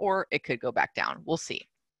go up or it could go back down. We'll see.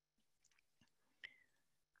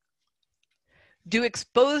 Do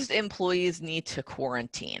exposed employees need to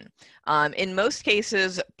quarantine? In most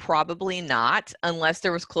cases, probably not, unless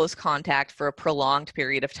there was close contact for a prolonged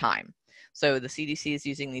period of time. So the CDC is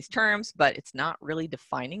using these terms, but it's not really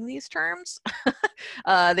defining these terms.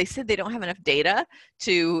 They said they don't have enough data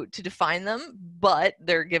to define them, but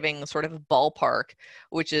they're giving sort of a ballpark,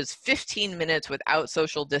 which is 15 minutes without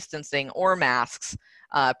social distancing or masks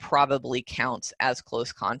probably counts as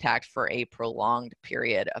close contact for a prolonged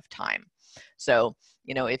period of time. So,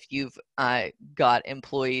 if you've got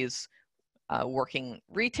employees working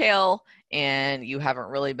retail and you haven't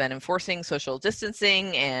really been enforcing social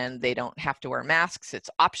distancing and they don't have to wear masks, it's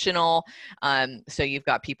optional. So you've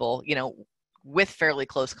got people, with fairly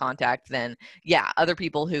close contact, then yeah, other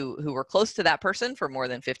people who were close to that person for more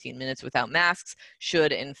than 15 minutes without masks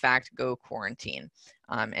should in fact go quarantine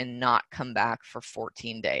and not come back for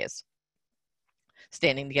 14 days.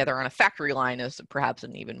 Standing together on a factory line is perhaps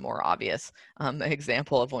an even more obvious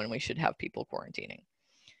example of when we should have people quarantining.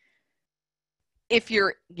 If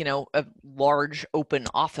you're, a large open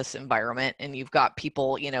office environment and you've got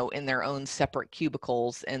people, in their own separate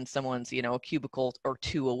cubicles and someone's, a cubicle or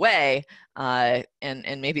two away, and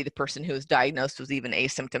maybe the person who was diagnosed was even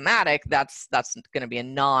asymptomatic, that's going to be a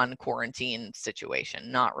non-quarantine situation,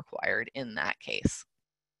 not required in that case.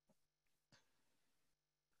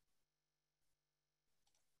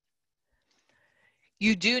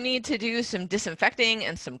 You do need to do some disinfecting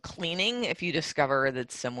and some cleaning if you discover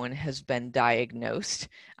that someone has been diagnosed.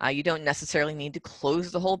 You don't necessarily need to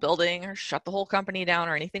close the whole building or shut the whole company down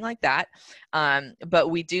or anything like that. But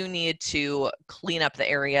we do need to clean up the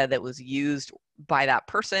area that was used by that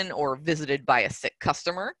person or visited by a sick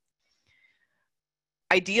customer.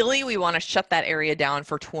 Ideally, we want to shut that area down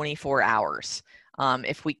for 24 hours.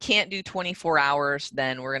 If we can't do 24 hours,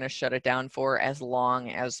 then we're going to shut it down for as long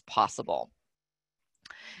as possible.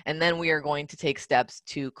 And then we are going to take steps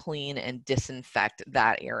to clean and disinfect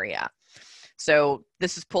that area. So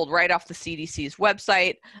this is pulled right off the CDC's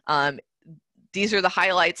website. These are the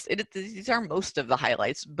highlights. These are most of the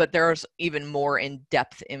highlights, but there's even more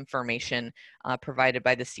in-depth information provided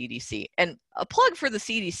by the CDC. And a plug for the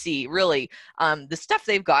CDC, really, the stuff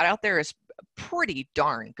they've got out there is pretty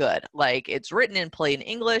darn good. Like, it's written in plain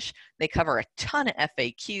English. They cover a ton of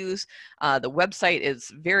FAQs. The website is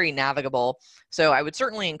very navigable. So I would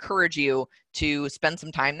certainly encourage you to spend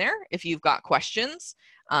some time there if you've got questions,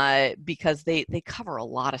 because they cover a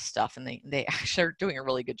lot of stuff and they actually are doing a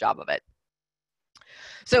really good job of it.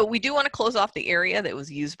 So we do want to close off the area that was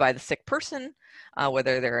used by the sick person,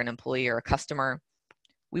 whether they're an employee or a customer.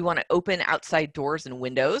 We want to open outside doors and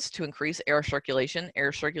windows to increase air circulation.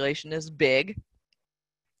 Air circulation is big.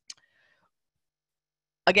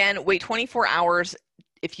 Again, wait 24 hours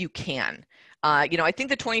if you can. I think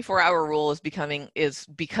the 24-hour rule is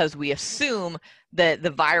because we assume that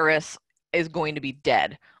the virus is going to be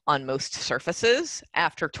dead on most surfaces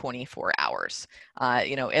after 24 hours.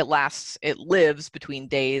 It lives between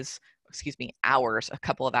hours, a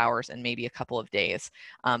couple of hours and maybe a couple of days.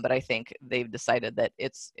 But I think they've decided that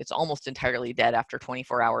it's almost entirely dead after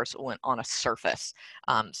 24 hours when on a surface.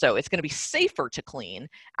 So it's going to be safer to clean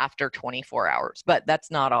after 24 hours, but that's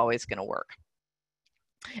not always going to work.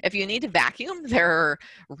 If you need to vacuum, there are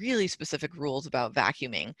really specific rules about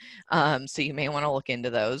vacuuming. So you may want to look into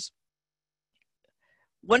those.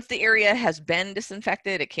 Once the area has been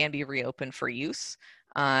disinfected, it can be reopened for use.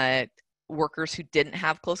 Workers who didn't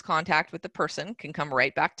have close contact with the person can come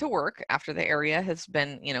right back to work after the area has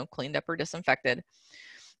been, cleaned up or disinfected.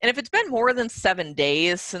 And if it's been more than 7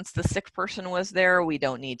 days since the sick person was there, we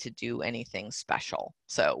don't need to do anything special.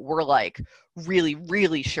 So we're like really,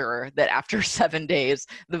 really sure that after 7 days,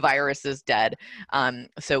 the virus is dead.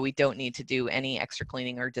 So we don't need to do any extra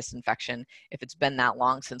cleaning or disinfection if it's been that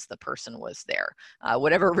long since the person was there.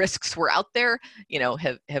 Whatever risks were out there,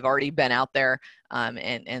 have already been out there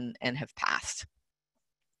and have passed.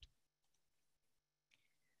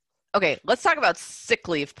 Okay, let's talk about sick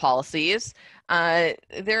leave policies. There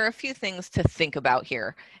are a few things to think about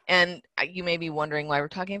here. And you may be wondering why we're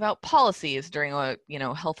talking about policies during a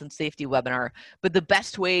health and safety webinar, but the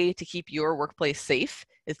best way to keep your workplace safe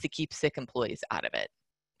is to keep sick employees out of it.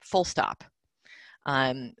 Full stop.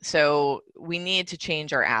 So we need to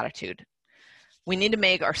change our attitude. We need to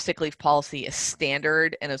make our sick leave policy as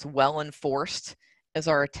standard and as well enforced as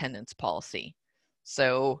our attendance policy.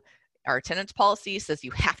 So our attendance policy says you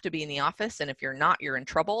have to be in the office, and if you're not, you're in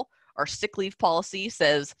trouble. Our sick leave policy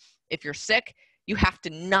says if you're sick, you have to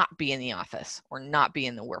not be in the office or not be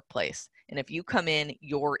in the workplace. And if you come in,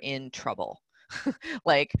 you're in trouble.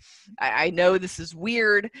 Like, I know this is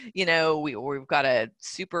weird, we've got a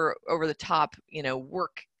super over the top,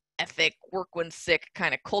 work ethic, work when sick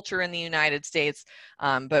kind of culture in the United States,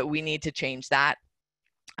 but we need to change that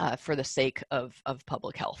for the sake of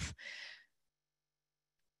public health.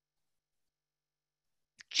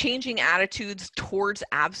 Changing attitudes towards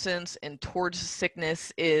absence and towards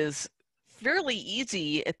sickness is fairly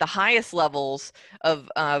easy at the highest levels of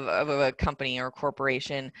a company or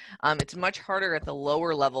corporation. It's much harder at the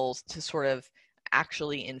lower levels to sort of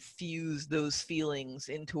actually infuse those feelings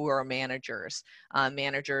into our managers.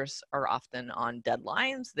 Managers are often on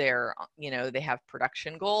deadlines. They have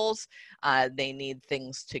production goals. They need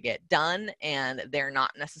things to get done, and they're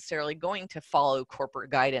not necessarily going to follow corporate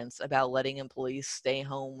guidance about letting employees stay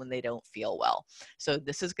home when they don't feel well. So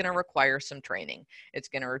this is going to require some training. It's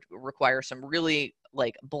going to require some really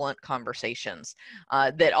blunt conversations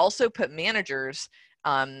that also put managers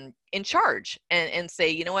in charge and say,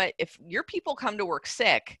 you know what, if your people come to work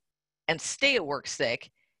sick and stay at work sick,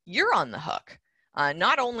 you're on the hook.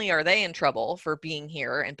 Not only are they in trouble for being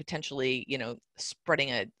here and potentially, spreading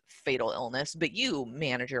a fatal illness, but you,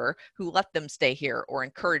 manager, who let them stay here or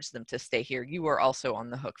encourage them to stay here, you are also on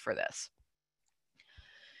the hook for this.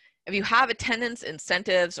 If you have attendance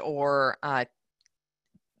incentives or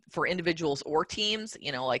for individuals or teams,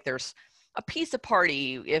 there's a pizza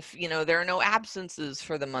party, if there are no absences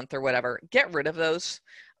for the month or whatever, get rid of those.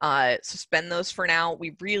 Suspend those for now.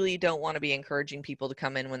 We really don't want to be encouraging people to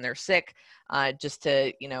come in when they're sick, just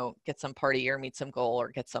to get some party or meet some goal or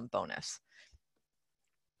get some bonus.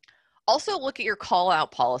 Also look at your call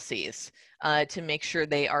out policies to make sure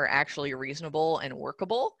they are actually reasonable and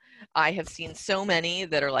workable. I have seen so many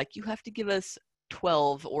that are like, you have to give us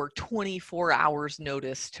 12 or 24 hours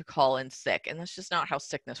notice to call in sick. And that's just not how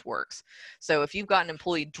sickness works. So if you've got an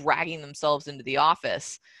employee dragging themselves into the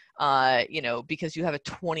office, because you have a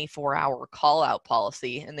 24-hour call out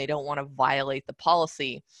policy and they don't want to violate the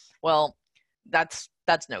policy, well, that's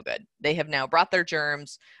no good. They have now brought their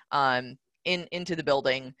germs into the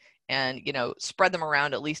building and spread them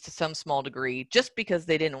around at least to some small degree just because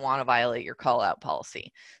they didn't want to violate your call out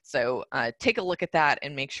policy. So take a look at that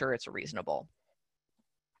and make sure it's reasonable.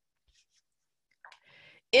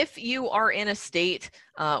 If you are in a state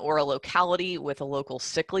or a locality with a local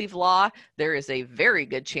sick leave law, there is a very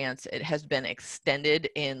good chance it has been extended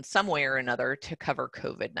in some way or another to cover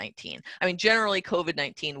COVID-19. I mean, generally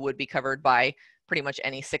COVID-19 would be covered by pretty much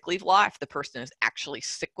any sick leave law if the person is actually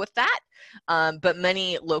sick with that. But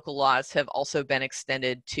many local laws have also been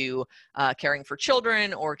extended to caring for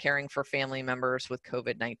children or caring for family members with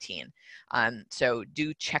COVID-19. So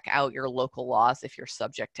do check out your local laws if you're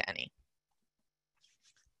subject to any.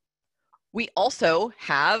 We also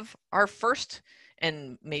have our first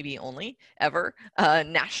and maybe only ever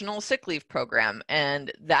national sick leave program.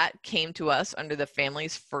 And that came to us under the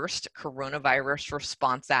Families First Coronavirus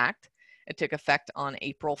Response Act. It took effect on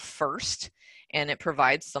April 1st, and it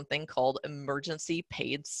provides something called emergency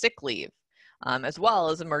paid sick leave, as well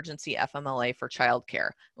as emergency FMLA for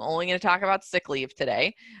childcare. I'm only going to talk about sick leave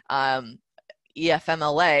today.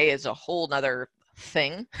 EFMLA is a whole nother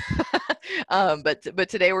thing. But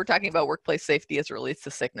today we're talking about workplace safety as it relates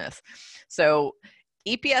to sickness. So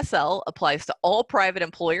EPSL applies to all private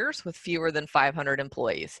employers with fewer than 500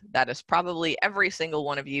 employees. That is probably every single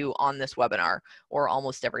one of you on this webinar, or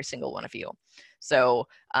almost every single one of you. So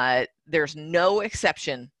there's no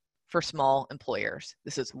exception for small employers.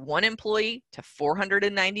 This is 1 employee to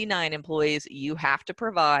 499 employees. You have to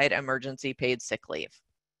provide emergency paid sick leave.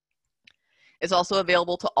 It's also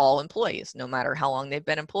available to all employees, no matter how long they've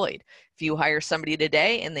been employed. If you hire somebody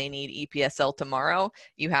today and they need EPSL tomorrow,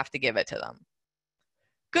 you have to give it to them.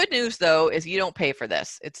 Good news, though, is you don't pay for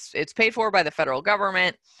this. It's paid for by the federal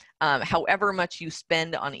government. However much you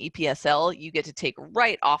spend on EPSL, you get to take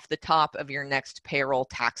right off the top of your next payroll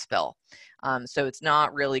tax bill. So it's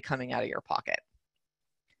not really coming out of your pocket.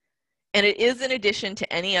 And it is in addition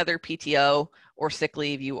to any other PTO or sick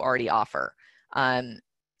leave you already offer.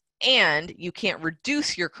 And you can't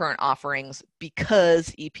reduce your current offerings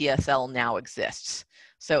because EPSL now exists.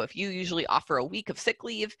 So if you usually offer a week of sick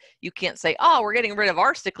leave, you can't say, oh, we're getting rid of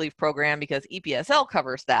our sick leave program because EPSL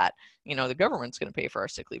covers that. The government's going to pay for our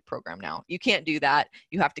sick leave program now. You can't do that.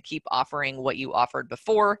 You have to keep offering what you offered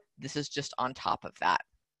before. This is just on top of that.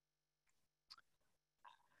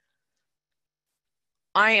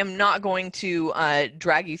 I am not going to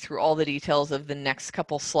drag you through all the details of the next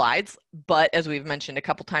couple slides, but as we've mentioned a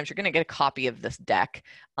couple times, you're going to get a copy of this deck,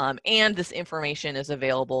 and this information is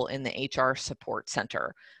available in the HR Support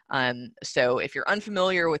Center. So if you're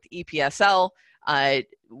unfamiliar with EPSL,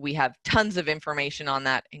 we have tons of information on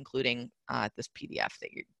that, including this PDF that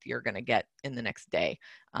you're going to get in the next day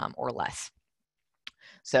or less.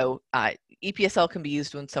 So EPSL can be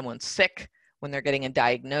used when someone's sick, when they're getting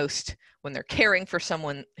diagnosed, when they're caring for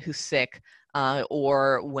someone who's sick,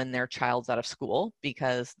 or when their child's out of school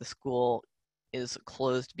because the school is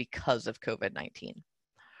closed because of COVID-19.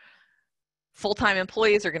 Full-time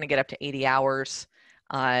employees are going to get up to 80 hours.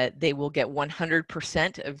 They will get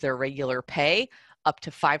 100% of their regular pay, up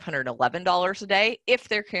to $511 a day if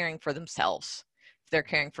they're caring for themselves. If they're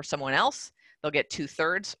caring for someone else, they'll get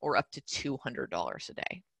 2/3 or up to $200 a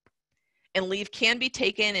day. And leave can be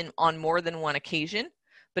taken on more than one occasion,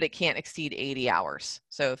 but it can't exceed 80 hours.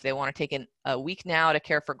 So if they want to take a week now to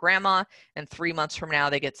care for grandma, and 3 months from now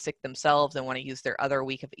they get sick themselves and want to use their other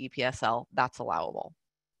week of EPSL, that's allowable.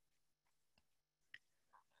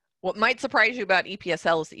 What might surprise you about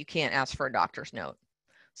EPSL is that you can't ask for a doctor's note.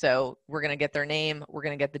 So we're going to get their name, we're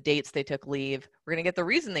going to get the dates they took leave, we're going to get the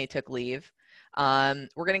reason they took leave, we're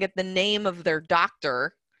going to get the name of their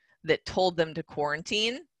doctor that told them to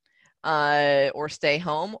quarantine or stay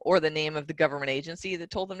home, or the name of the government agency that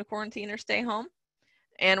told them to quarantine or stay home.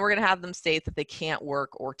 And we're going to have them state that they can't work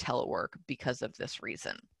or telework because of this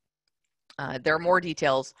reason. There are more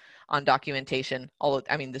details on documentation.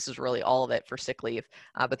 This is really all of it for sick leave,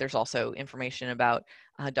 but there's also information about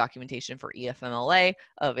documentation for EFMLA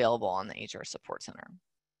available on the HR Support Center.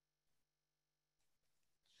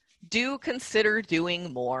 Do consider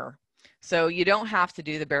doing more. So you don't have to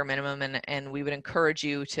do the bare minimum, and we would encourage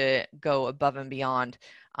you to go above and beyond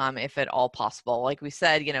if at all possible. Like we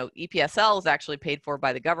said, EPSL is actually paid for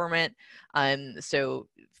by the government, so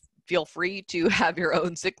feel free to have your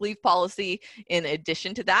own sick leave policy in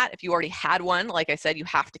addition to that. If you already had one, like I said, you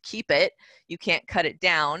have to keep it. You can't cut it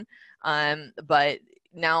down, but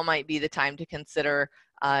now might be the time to consider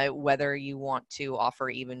whether you want to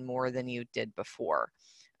offer even more than you did before.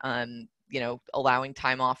 Allowing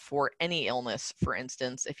time off for any illness, for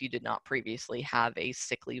instance, if you did not previously have a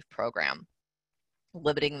sick leave program.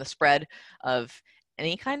 Limiting the spread of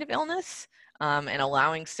any kind of illness and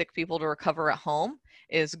allowing sick people to recover at home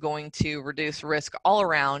is going to reduce risk all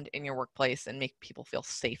around in your workplace and make people feel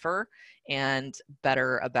safer and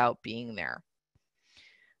better about being there.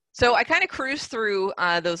 So I kind of cruised through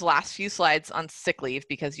those last few slides on sick leave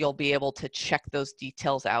because you'll be able to check those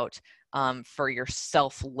details out for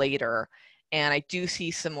yourself later. And I do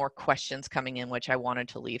see some more questions coming in, which I wanted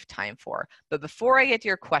to leave time for. But before I get to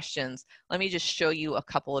your questions, let me just show you a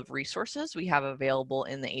couple of resources we have available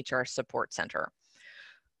in the HR Support Center.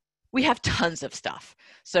 We have tons of stuff.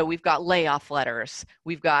 So we've got layoff letters,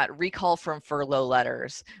 we've got recall from furlough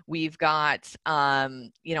letters, we've got, I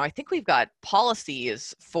think we've got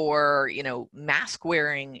policies for, mask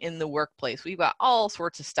wearing in the workplace. We've got all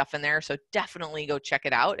sorts of stuff in there. So definitely go check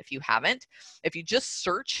it out if you haven't. If you just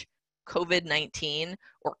search COVID-19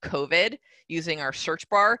 or COVID using our search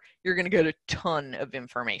bar, you're going to get a ton of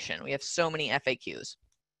information. We have so many FAQs.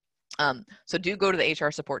 So do go to the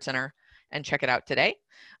HR Support Center and check it out today.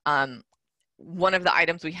 One of the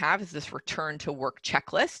items we have is this return to work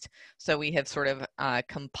checklist. So we have sort of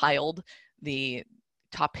compiled the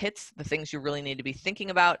top hits, the things you really need to be thinking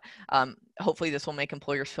about. Hopefully this will make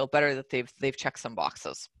employers feel better that they've checked some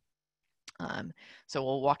boxes. So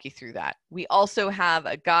we'll walk you through that. We also have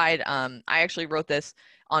a guide. I actually wrote this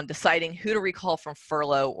on deciding who to recall from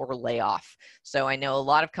furlough or layoff. So I know a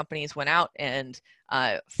lot of companies went out and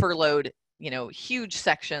furloughed, huge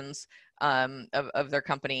sections of their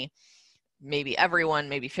company, maybe everyone,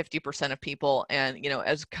 maybe 50% of people. And,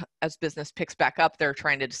 as business picks back up, they're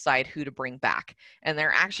trying to decide who to bring back. And there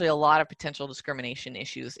are actually a lot of potential discrimination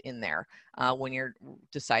issues in there when you're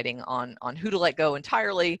deciding on who to let go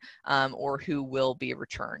entirely or who will be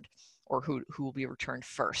returned or who will be returned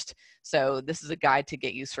first. So this is a guide to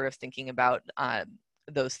get you sort of thinking about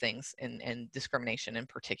those things and discrimination in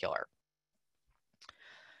particular.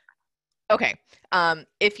 Okay,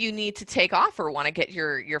 if you need to take off or want to get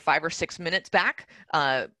your 5 or 6 minutes back,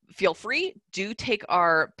 feel free. Do take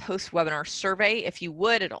our post-webinar survey. If you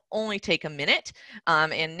would, it'll only take a minute.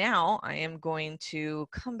 And now I am going to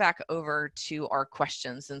come back over to our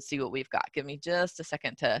questions and see what we've got. Give me just a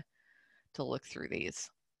second to look through these.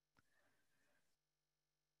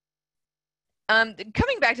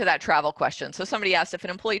 Coming back to that travel question. So somebody asked, if an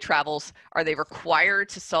employee travels, are they required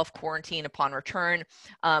to self-quarantine upon return?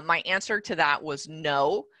 My answer to that was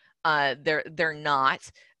no. They're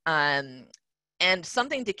not. And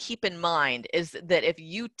something to keep in mind is that if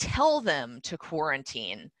you tell them to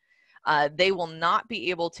quarantine, they will not be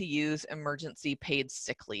able to use emergency paid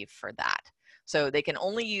sick leave for that. So they can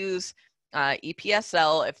only use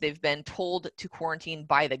EPSL if they've been told to quarantine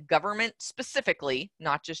by the government specifically,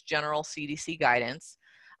 not just general CDC guidance,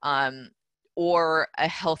 or a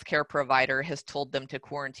healthcare provider has told them to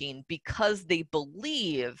quarantine because they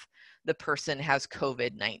believe the person has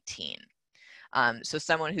COVID-19. So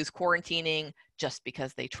someone who's quarantining just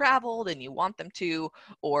because they traveled and you want them to,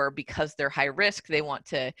 or because they're high risk, they want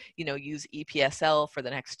to, use EPSL for the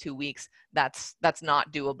next 2 weeks, that's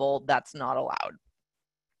not doable. That's not allowed.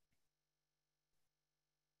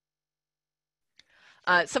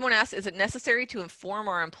 Someone asked, is it necessary to inform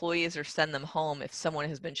our employees or send them home if someone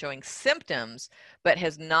has been showing symptoms but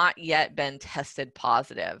has not yet been tested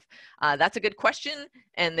positive? That's a good question,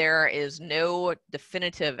 and there is no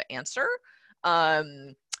definitive answer. I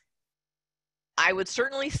would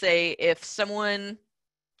certainly say if someone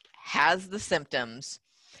has the symptoms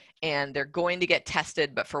and they're going to get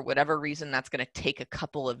tested, but for whatever reason that's going to take a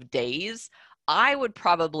couple of days, I would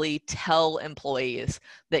probably tell employees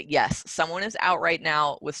that yes, someone is out right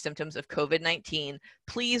now with symptoms of COVID-19.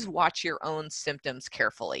 Please watch your own symptoms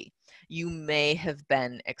carefully. You may have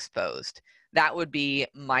been exposed. That would be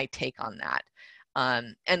my take on that.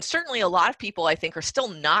 And certainly a lot of people, I think, are still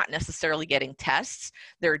not necessarily getting tests.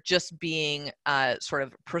 They're just being sort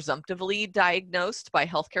of presumptively diagnosed by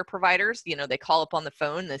healthcare providers. They call up on the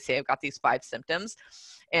phone, they say, I've got these 5 symptoms.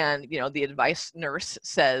 And, the advice nurse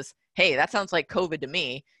says, hey, that sounds like COVID to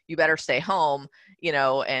me. You better stay home,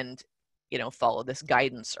 and, follow this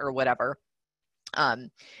guidance or whatever.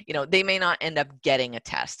 They may not end up getting a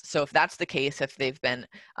test. So if that's the case, if they've been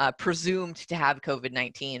presumed to have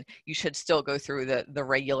COVID-19, you should still go through the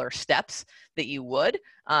regular steps that you would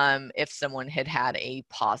if someone had a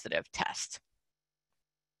positive test.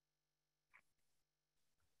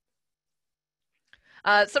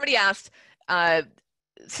 Somebody asked,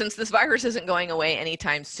 since this virus isn't going away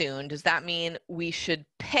anytime soon, does that mean we should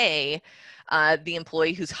pay the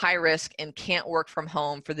employee who's high risk and can't work from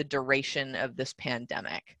home for the duration of this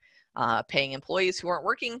pandemic? Paying employees who aren't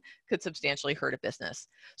working could substantially hurt a business.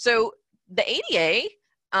 So the ADA,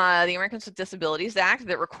 the Americans with Disabilities Act,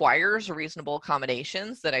 that requires reasonable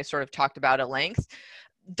accommodations that I sort of talked about at length,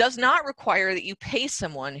 does not require that you pay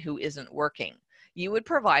someone who isn't working. You would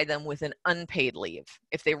provide them with an unpaid leave.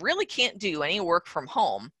 If they really can't do any work from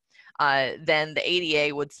home, then the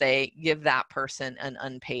ADA would say, give that person an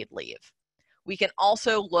unpaid leave. We can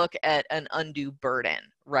also look at an undue burden,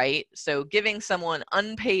 right? So giving someone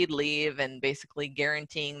unpaid leave and basically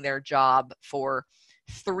guaranteeing their job for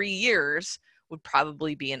 3 years would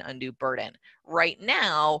probably be an undue burden. Right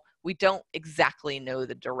now, we don't exactly know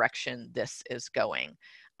the direction this is going.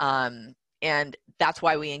 And that's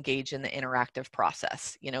why we engage in the interactive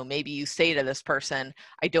process. Maybe you say to this person,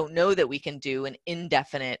 I don't know that we can do an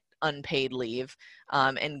indefinite unpaid leave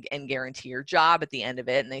and guarantee your job at the end of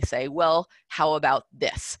it. And they say, well, how about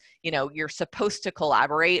this? You're supposed to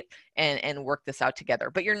collaborate and work this out together,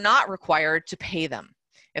 but you're not required to pay them.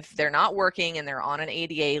 If they're not working and they're on an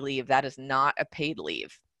ADA leave, that is not a paid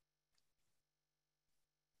leave.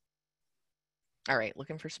 All right,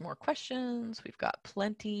 looking for some more questions. We've got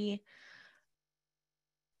plenty.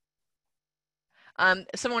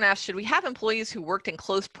 Someone asked, should we have employees who worked in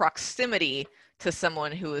close proximity to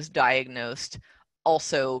someone who is diagnosed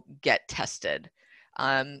also get tested?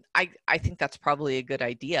 I think that's probably a good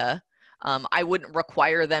idea. I wouldn't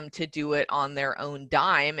require them to do it on their own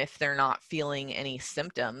dime if they're not feeling any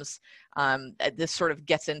symptoms. This sort of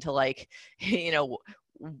gets into like,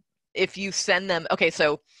 if you send them, okay,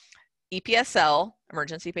 so EPSL,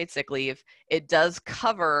 emergency paid sick leave, it does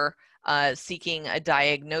cover seeking a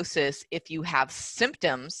diagnosis if you have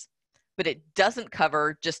symptoms, but it doesn't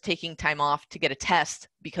cover just taking time off to get a test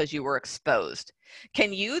because you were exposed.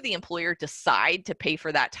 Can you, the employer, decide to pay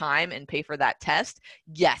for that time and pay for that test?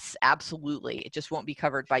 Yes, absolutely. It just won't be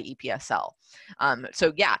covered by EPSL.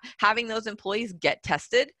 So yeah, having those employees get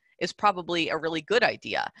tested is probably a really good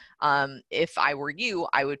idea. If I were you,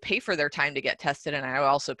 I would pay for their time to get tested, and I would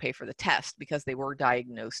also pay for the test because they were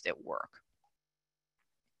diagnosed at work.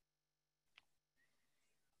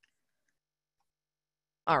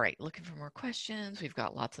 All right, looking for more questions. We've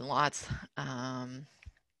got lots and lots.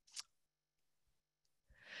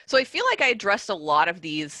 So I feel like I addressed a lot of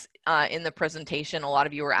these in the presentation. A lot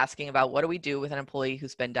of you were asking about what do we do with an employee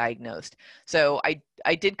who's been diagnosed. So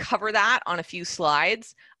I did cover that on a few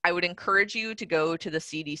slides. I would encourage you to go to the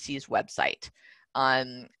CDC's website.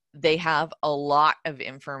 They have a lot of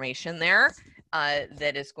information there.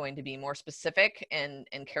 that is going to be more specific and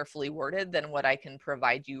carefully worded than what I can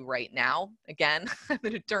provide you right now. Again, I'm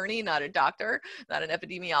an attorney, not a doctor, not an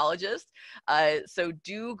epidemiologist. So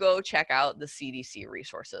do go check out the CDC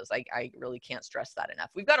resources. I really can't stress that enough.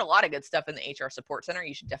 We've got a lot of good stuff in the HR Support Center.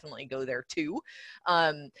 You should definitely go there too.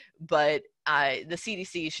 But the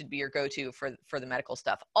CDC should be your go-to for the medical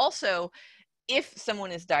stuff. Also, if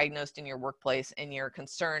someone is diagnosed in your workplace and you're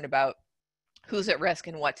concerned about who's at risk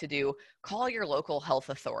and what to do, call your local health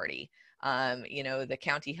authority, the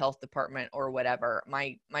county health department or whatever.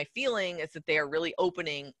 My feeling is that they are really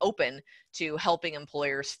open to helping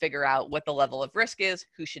employers figure out what the level of risk is,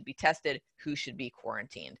 who should be tested, who should be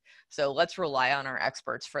quarantined. So let's rely on our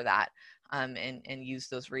experts for that, and use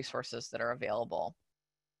those resources that are available.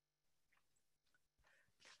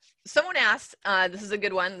 Someone asked, this is a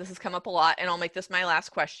good one, this has come up a lot, and I'll make this my last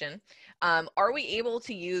question. Are we able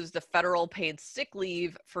to use the federal paid sick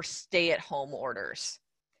leave for stay-at-home orders?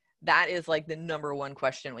 That is like the #1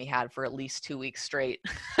 question we had for at least 2 weeks straight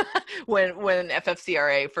when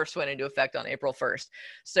FFCRA first went into effect on April 1st.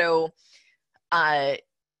 So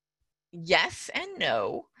yes and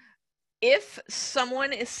no. If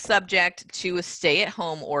someone is subject to a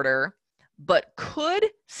stay-at-home order but could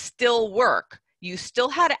still work, you still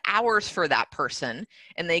had hours for that person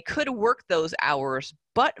and they could work those hours,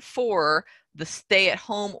 but for the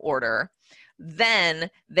stay-at-home order, then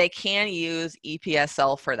they can use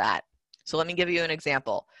EPSL for that. So let me give you an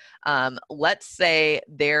example. Let's say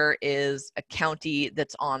there is a county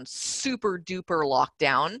that's on super duper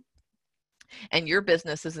lockdown and your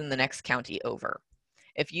business is in the next county over.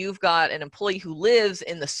 If you've got an employee who lives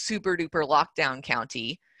in the super duper lockdown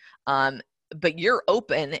county, but you're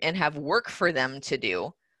open and have work for them to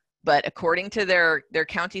do, but according to their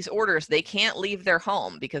county's orders, they can't leave their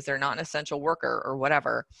home because they're not an essential worker or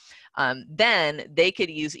whatever, then they could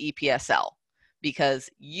use EPSL because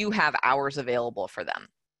you have hours available for them.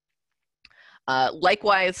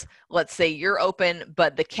 Likewise, let's say you're open,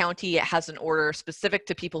 but the county has an order specific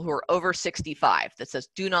to people who are over 65 that says,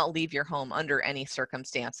 do not leave your home under any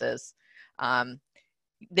circumstances.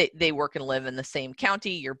 They work and live in the same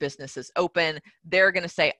county, your business is open, they're going to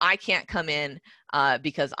say, I can't come in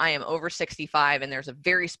because I am over 65 and there's a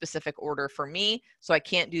very specific order for me, so I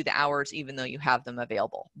can't do the hours even though you have them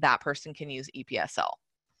available. That person can use EPSL.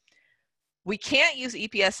 We can't use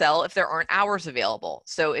EPSL if there aren't hours available.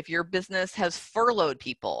 So if your business has furloughed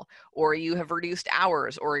people, or you have reduced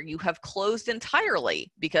hours, or you have closed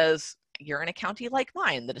entirely because you're in a county like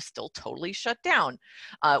mine that is still totally shut down,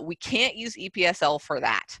 we can't use EPSL for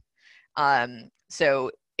that. So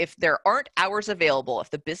if there aren't hours available, if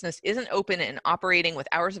the business isn't open and operating with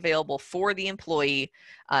hours available for the employee,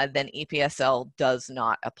 then EPSL does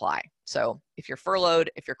not apply. So if you're furloughed,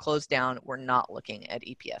 if you're closed down, we're not looking at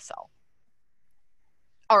EPSL.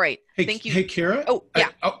 All right. Thank you. Hey, Kara. Oh, yeah.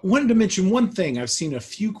 I wanted to mention one thing. I've seen a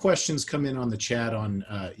few questions come in on the chat on,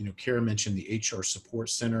 Kara mentioned the HR Support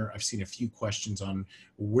Center. I've seen a few questions on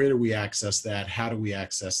where do we access that? How do we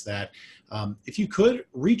access that? If you could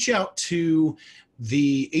reach out to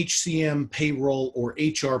the HCM payroll or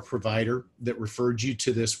HR provider that referred you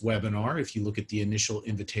to this webinar, if you look at the initial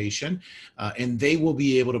invitation, and they will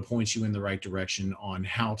be able to point you in the right direction on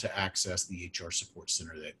how to access the HR Support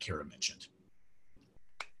Center that Kara mentioned.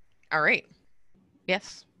 All right.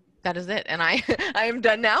 Yes, that is it. And I am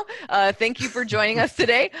done now. Thank you for joining us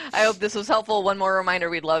today. I hope this was helpful. One more reminder,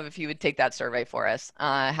 we'd love if you would take that survey for us.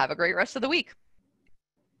 Have a great rest of the week.